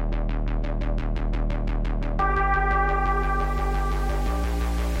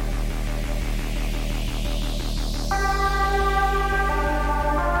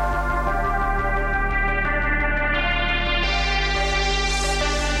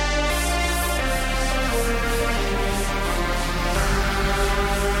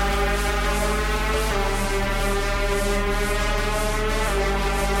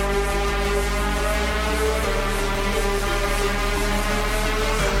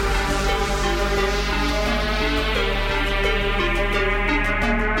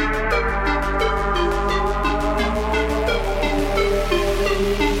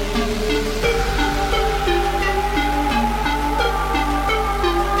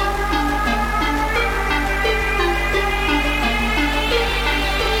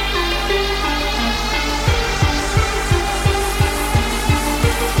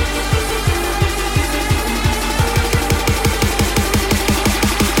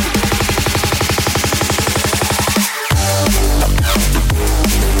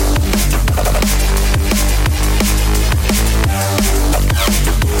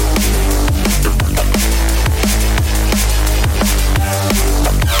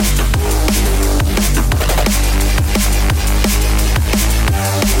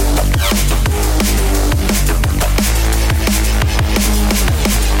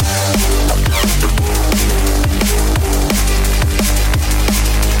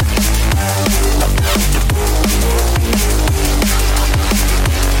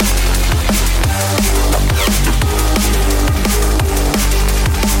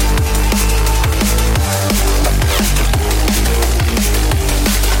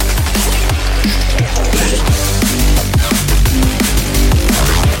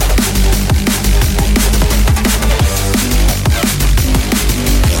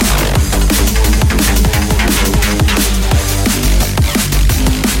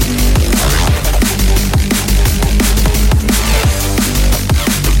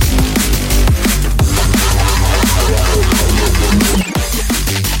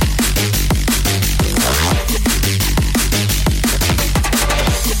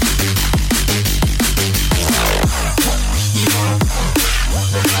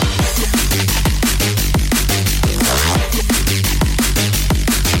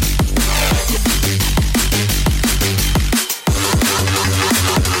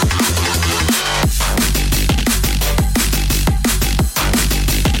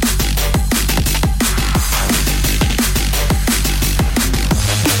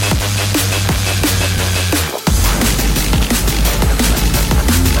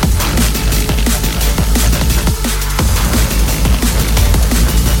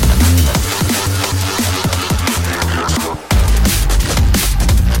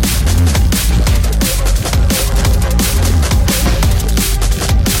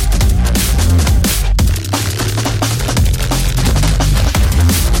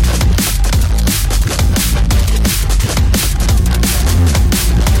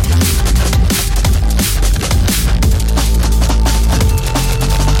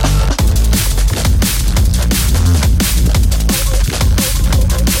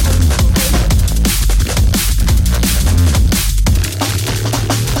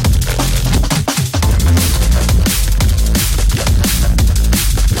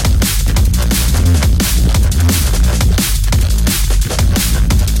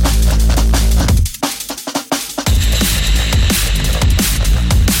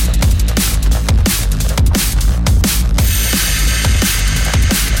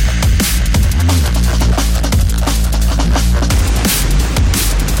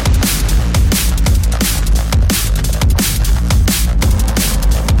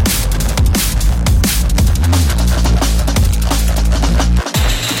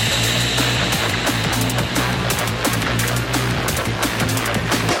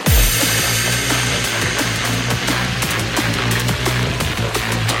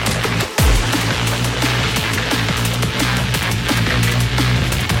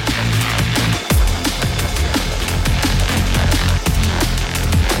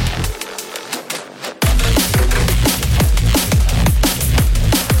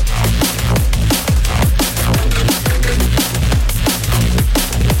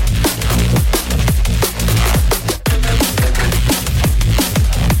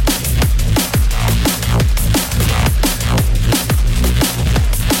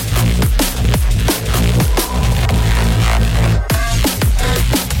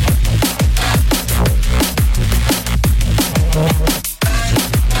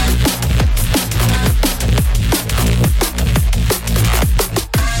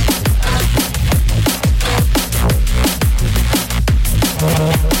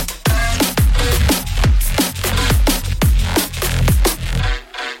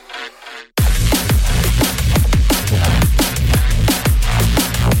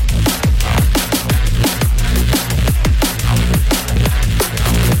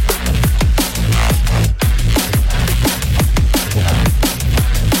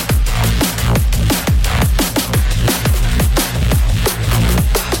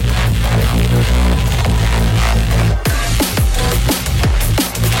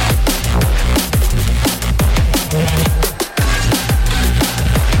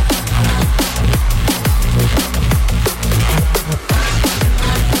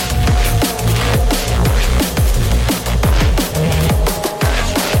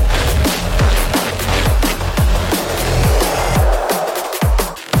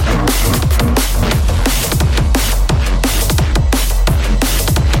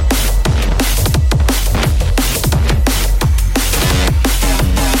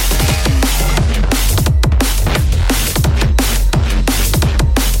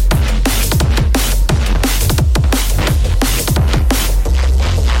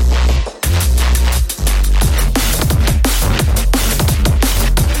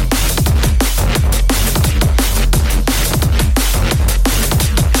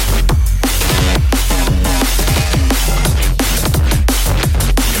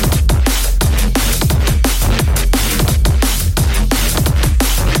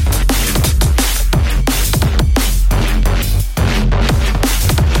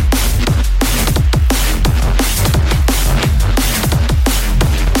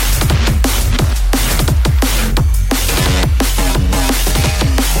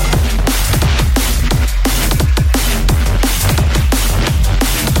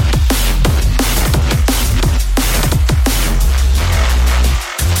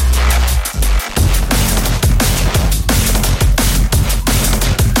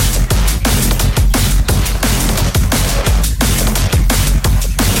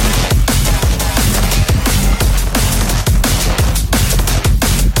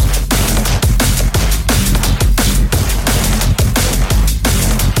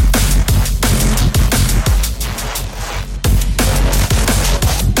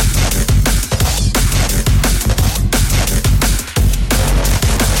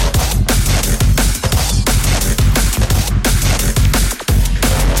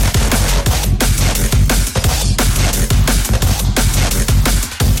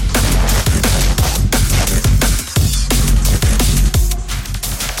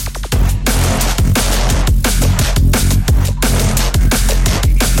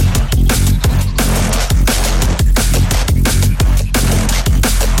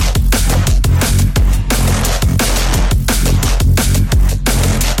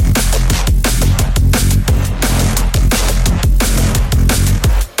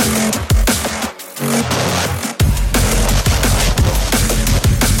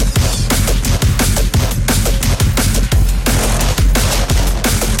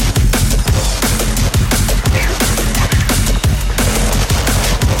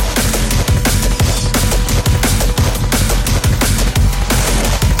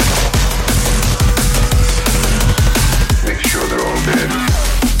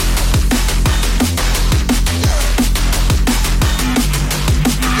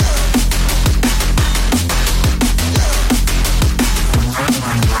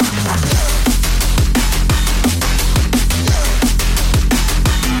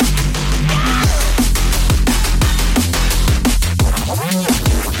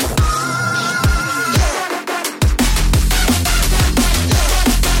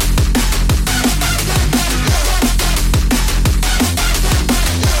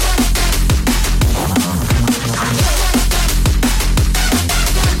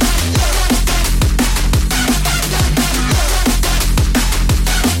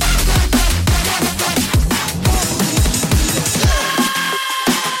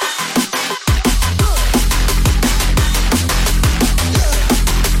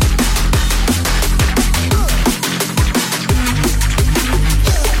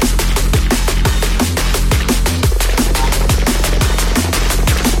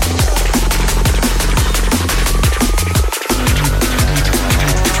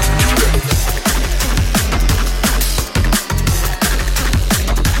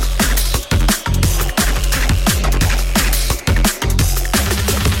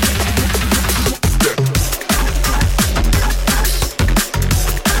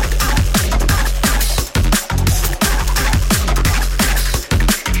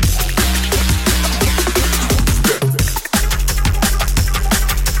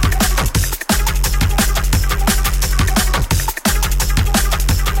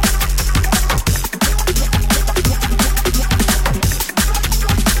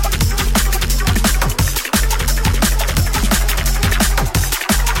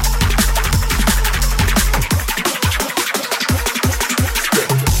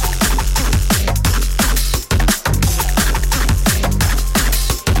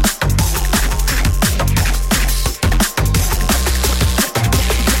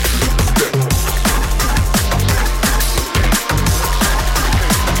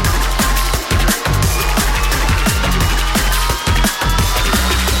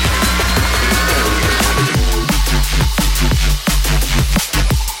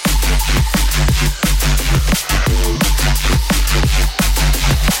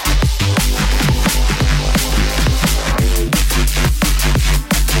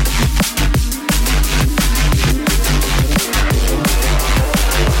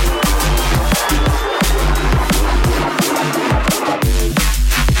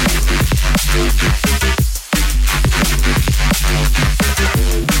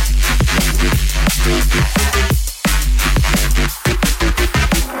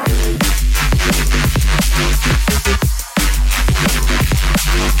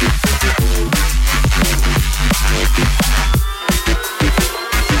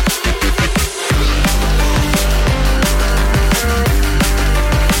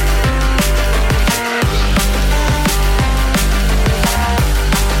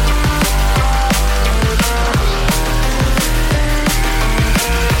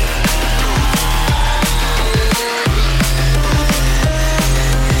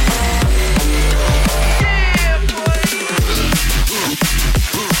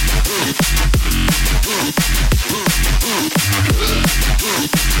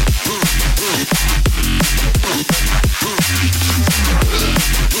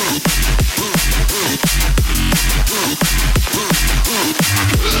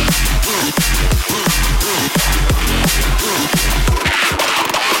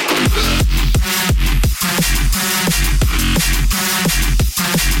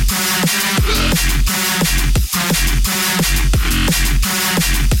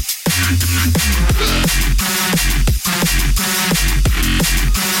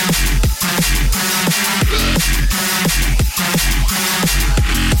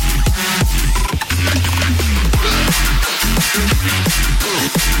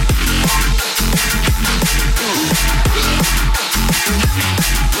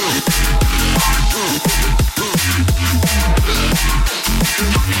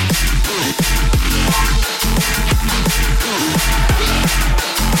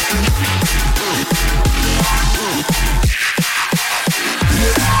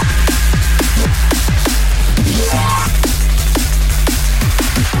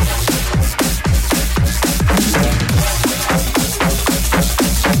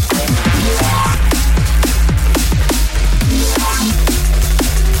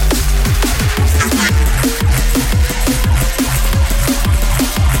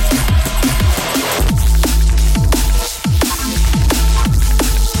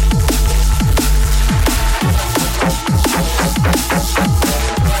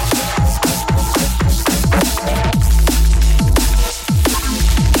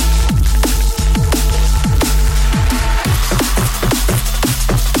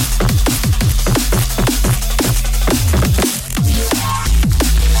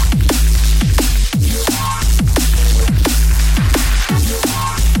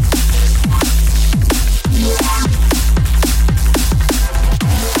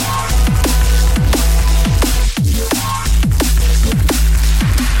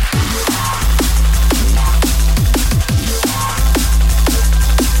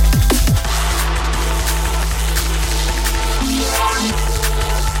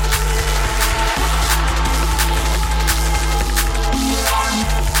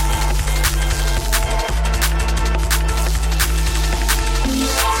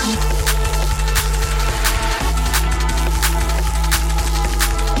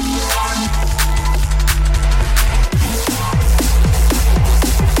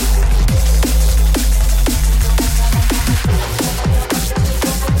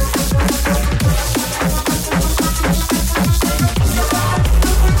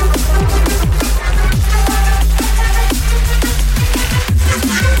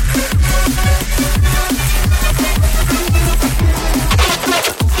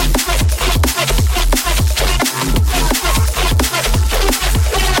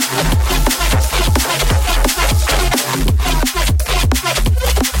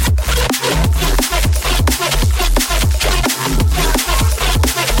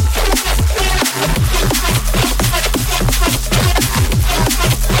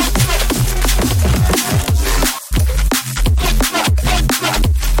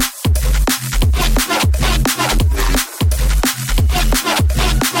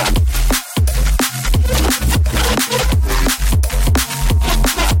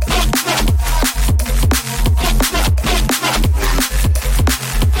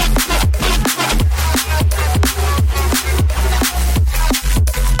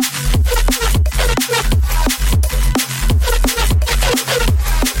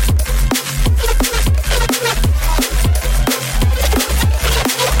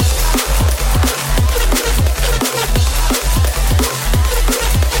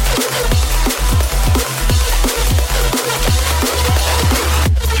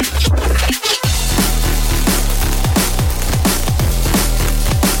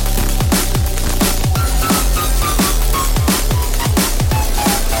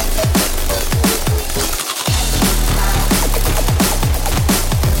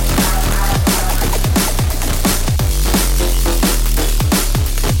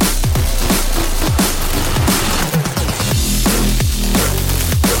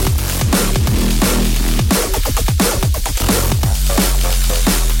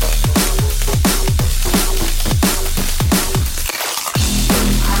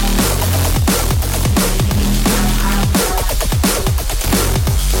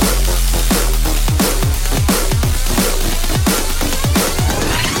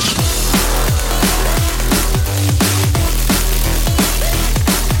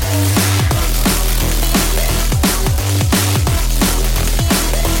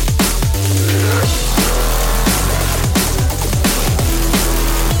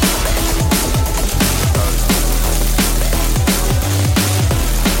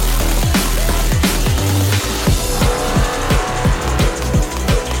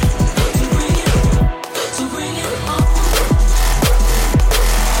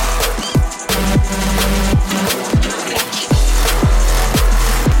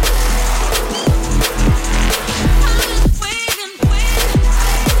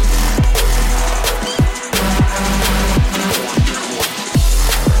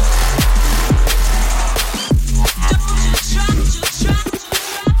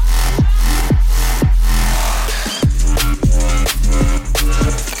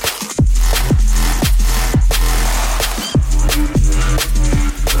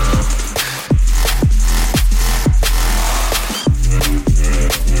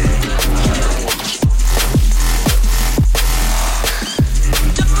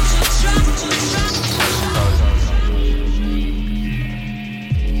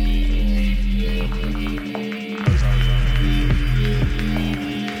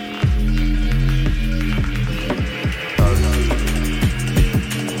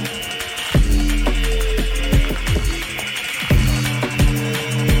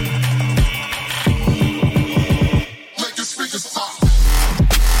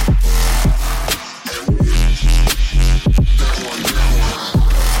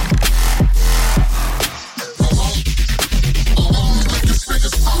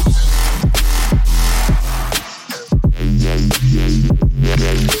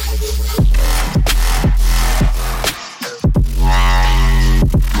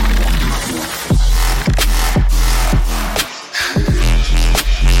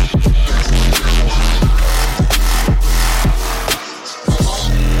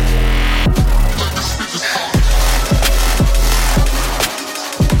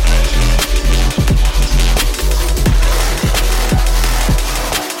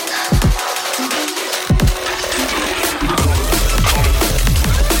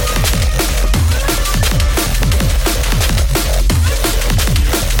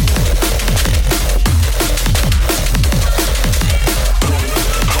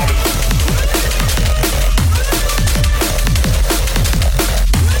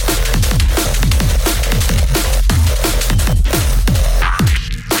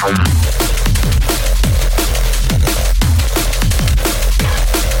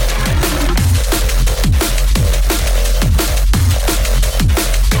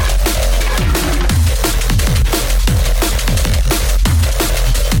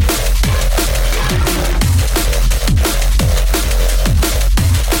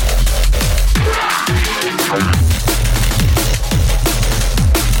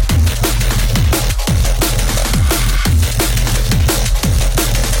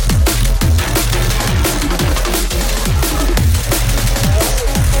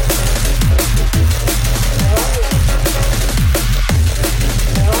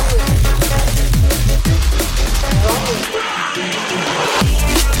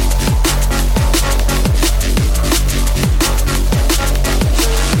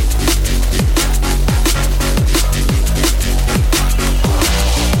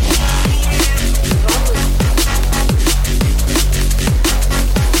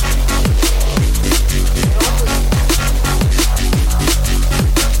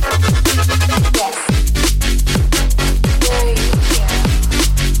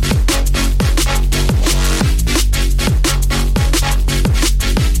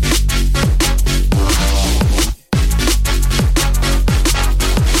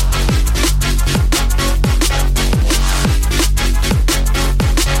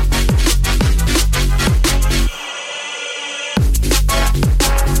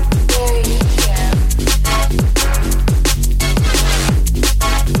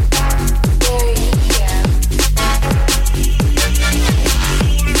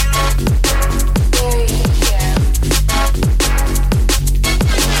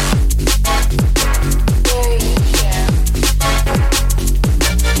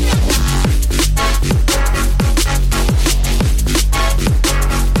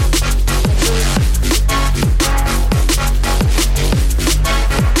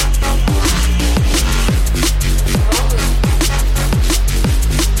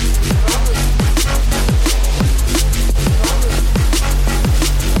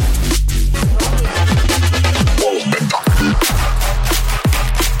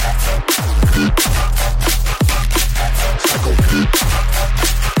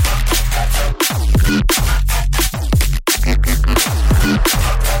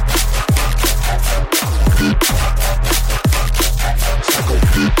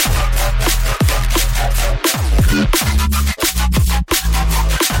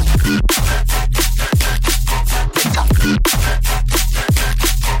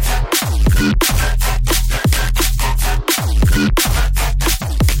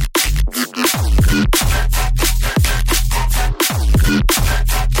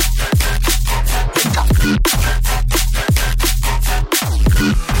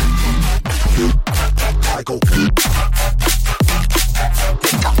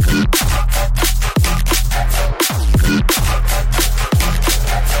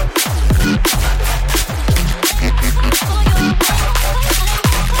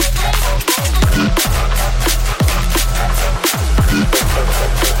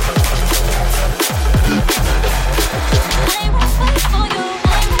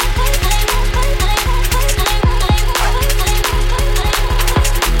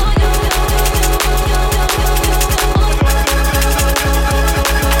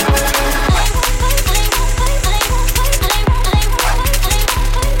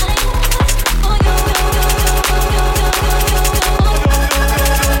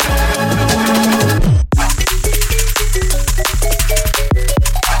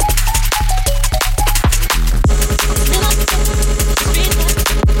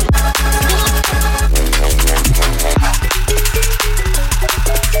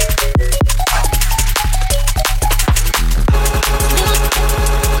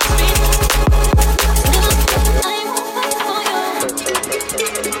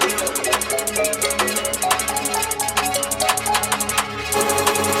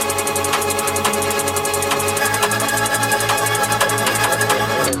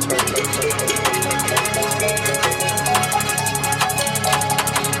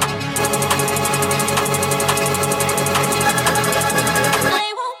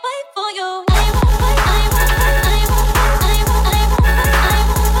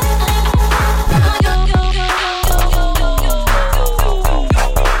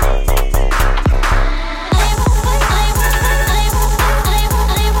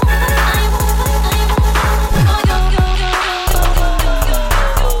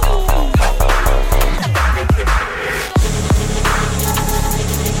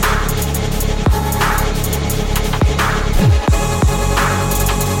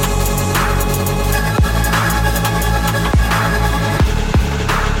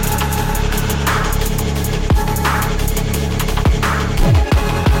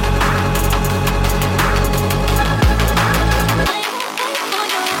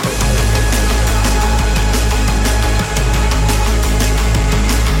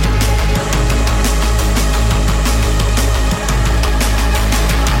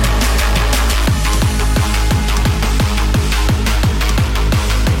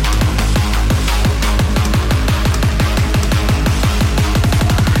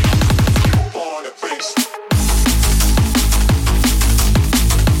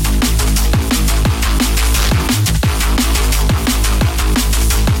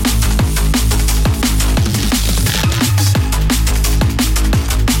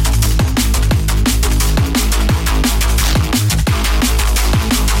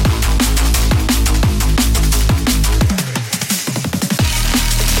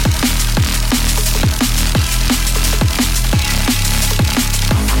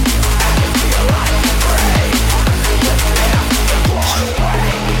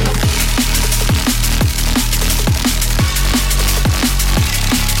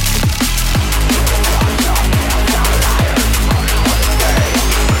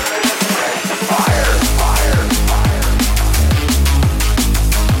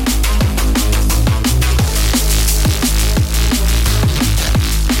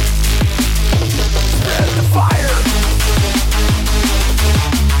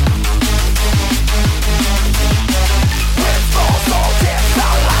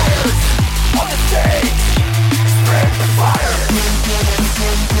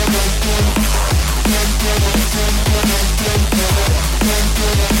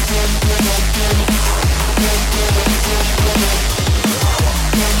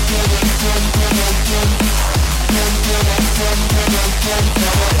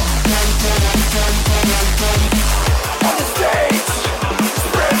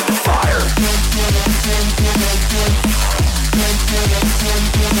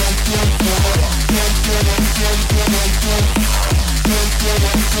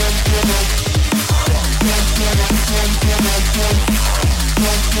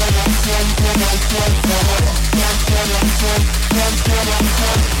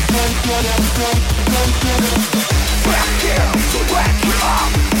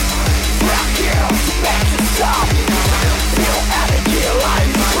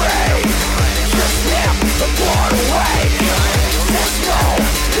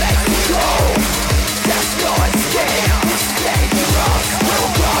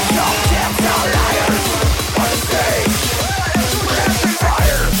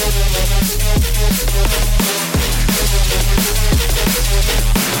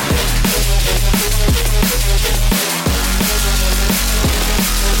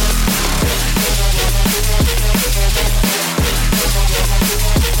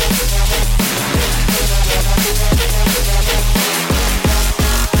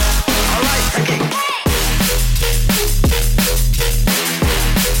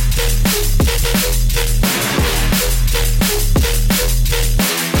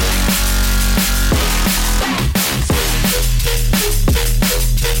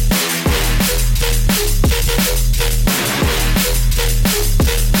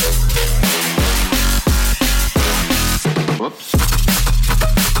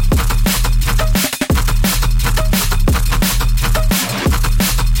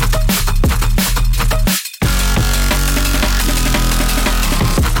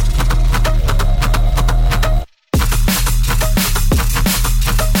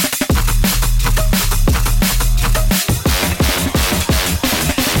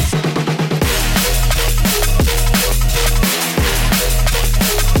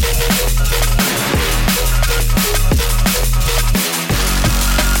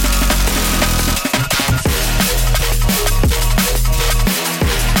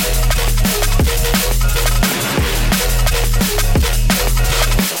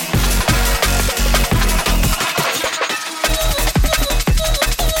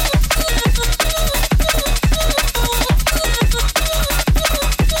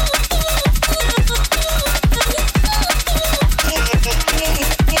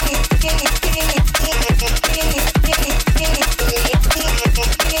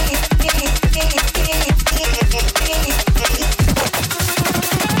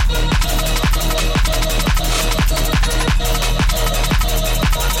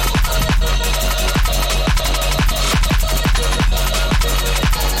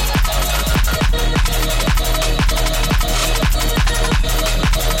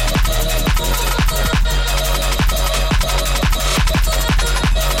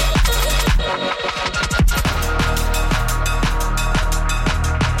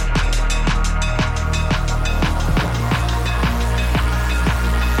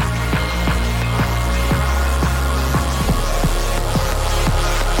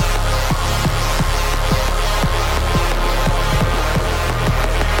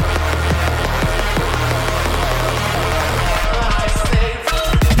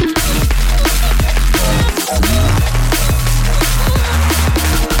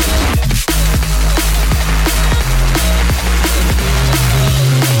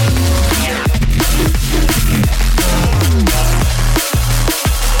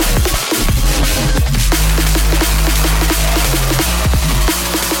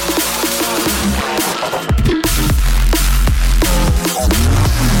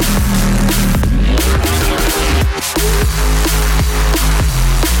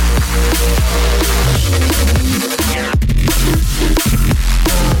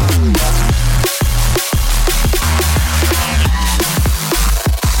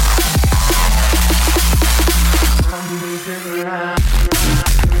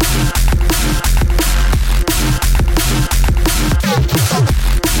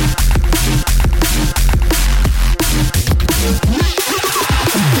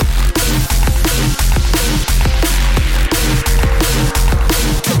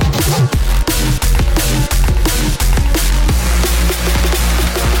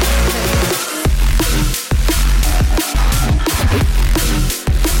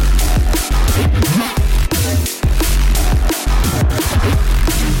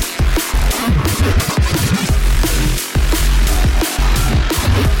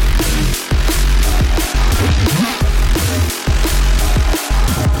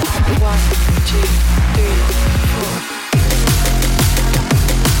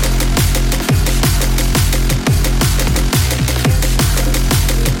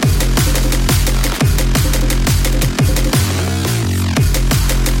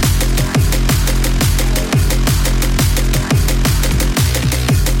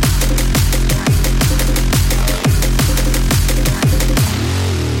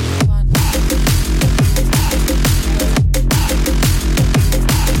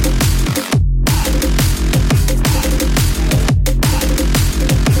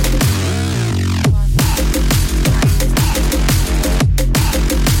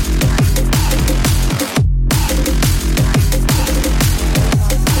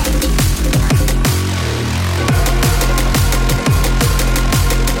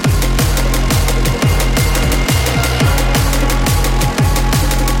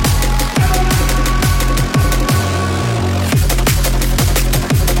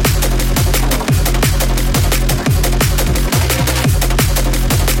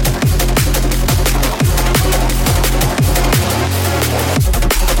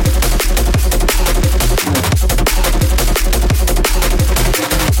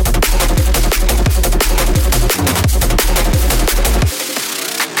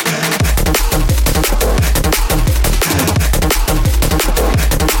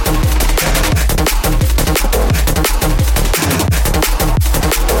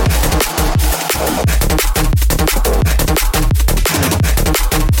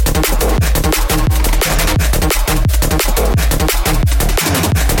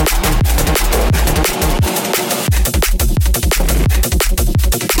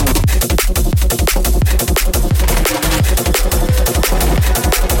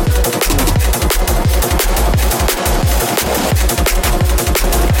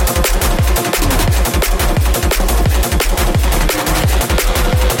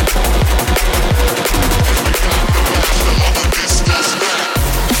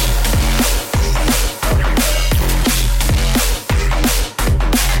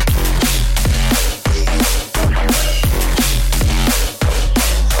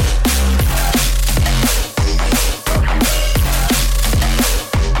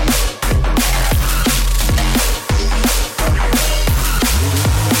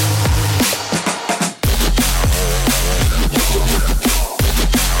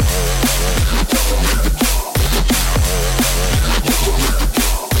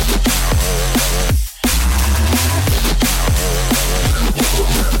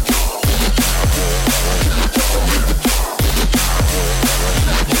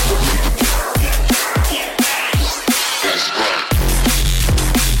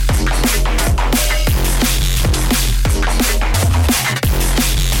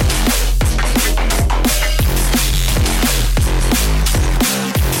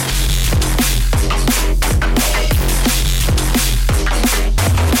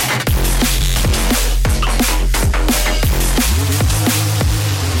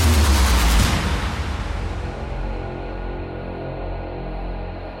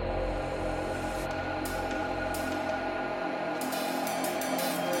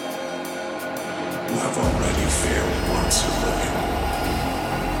 have already failed once in living.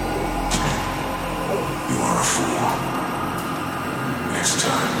 You are a fool. Next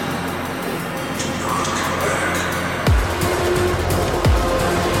time, do not come back.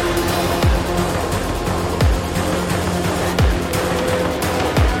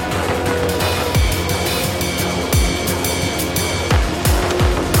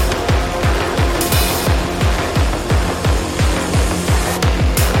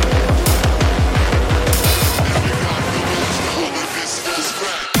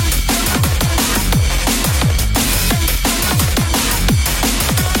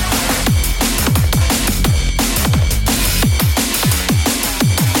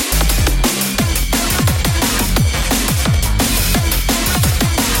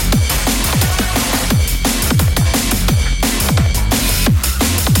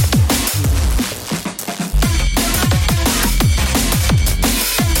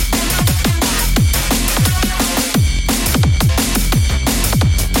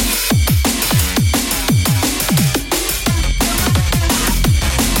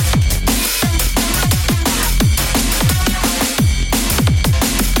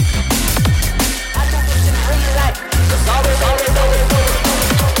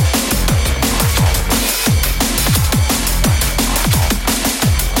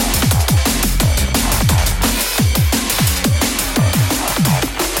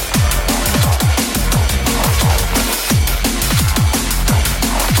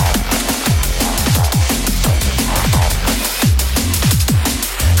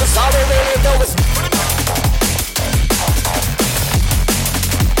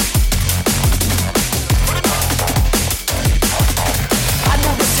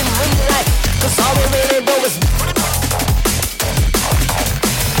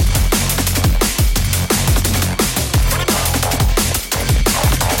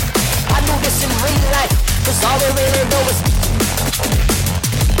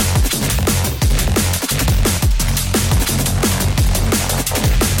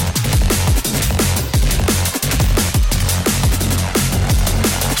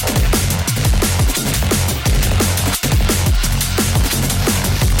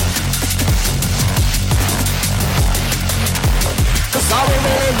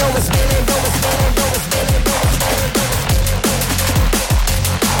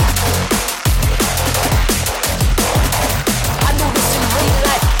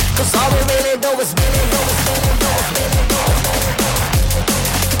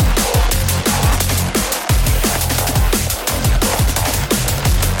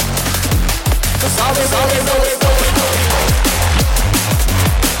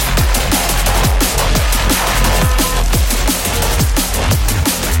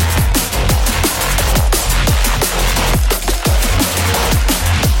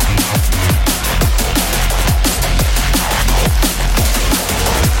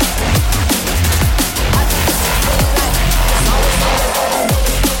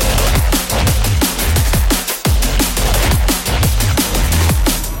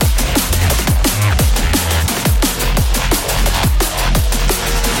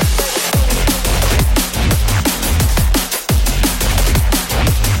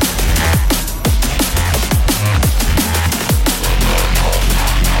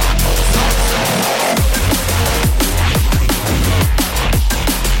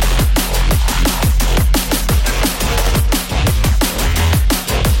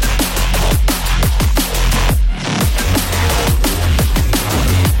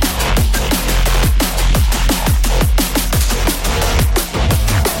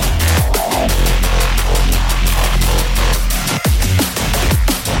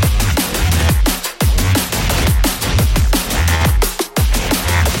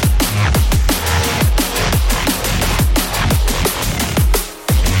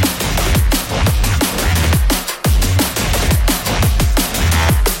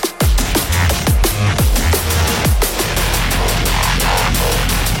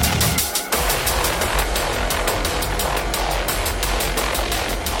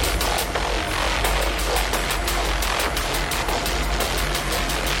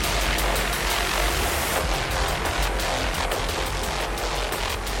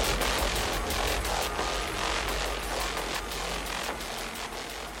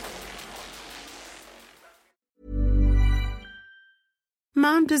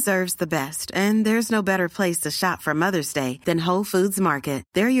 Mom deserves the best, and there's no better place to shop for Mother's Day than Whole Foods Market.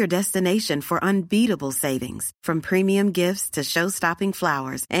 They're your destination for unbeatable savings, from premium gifts to show-stopping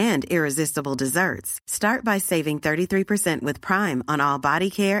flowers and irresistible desserts. Start by saving 33% with Prime on all body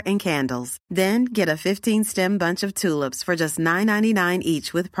care and candles. Then get a 15-stem bunch of tulips for just $9.99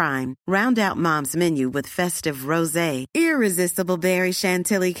 each with Prime. Round out Mom's menu with festive rosé, irresistible berry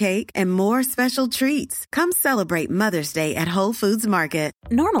chantilly cake, and more special treats. Come celebrate Mother's Day at Whole Foods Market.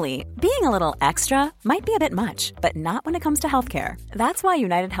 Normally, being a little extra might be a bit much, but not when it comes to healthcare. That's why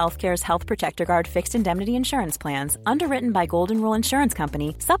United Healthcare's Health Protector Guard fixed indemnity insurance plans, underwritten by Golden Rule Insurance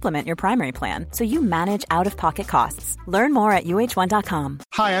Company, supplement your primary plan so you manage out-of-pocket costs. Learn more at UH1.com.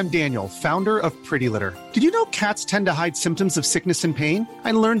 Hi, I'm Daniel, founder of Pretty Litter. Did you know cats tend to hide symptoms of sickness and pain?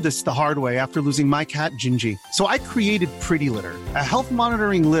 I learned this the hard way after losing my cat, Gingy. So I created Pretty Litter, a health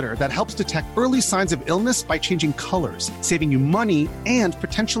monitoring litter that helps detect early signs of illness by changing colors, saving you money and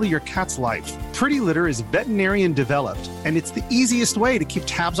potentially your cat's life. Pretty Litter is veterinarian developed, and it's the easiest way to keep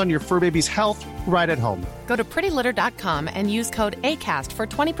tabs on your fur baby's health right at home. Go to prettylitter.com and use code ACAST for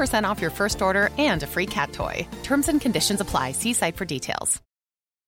 20% off your first order and a free cat toy. Terms and conditions apply. See site for details.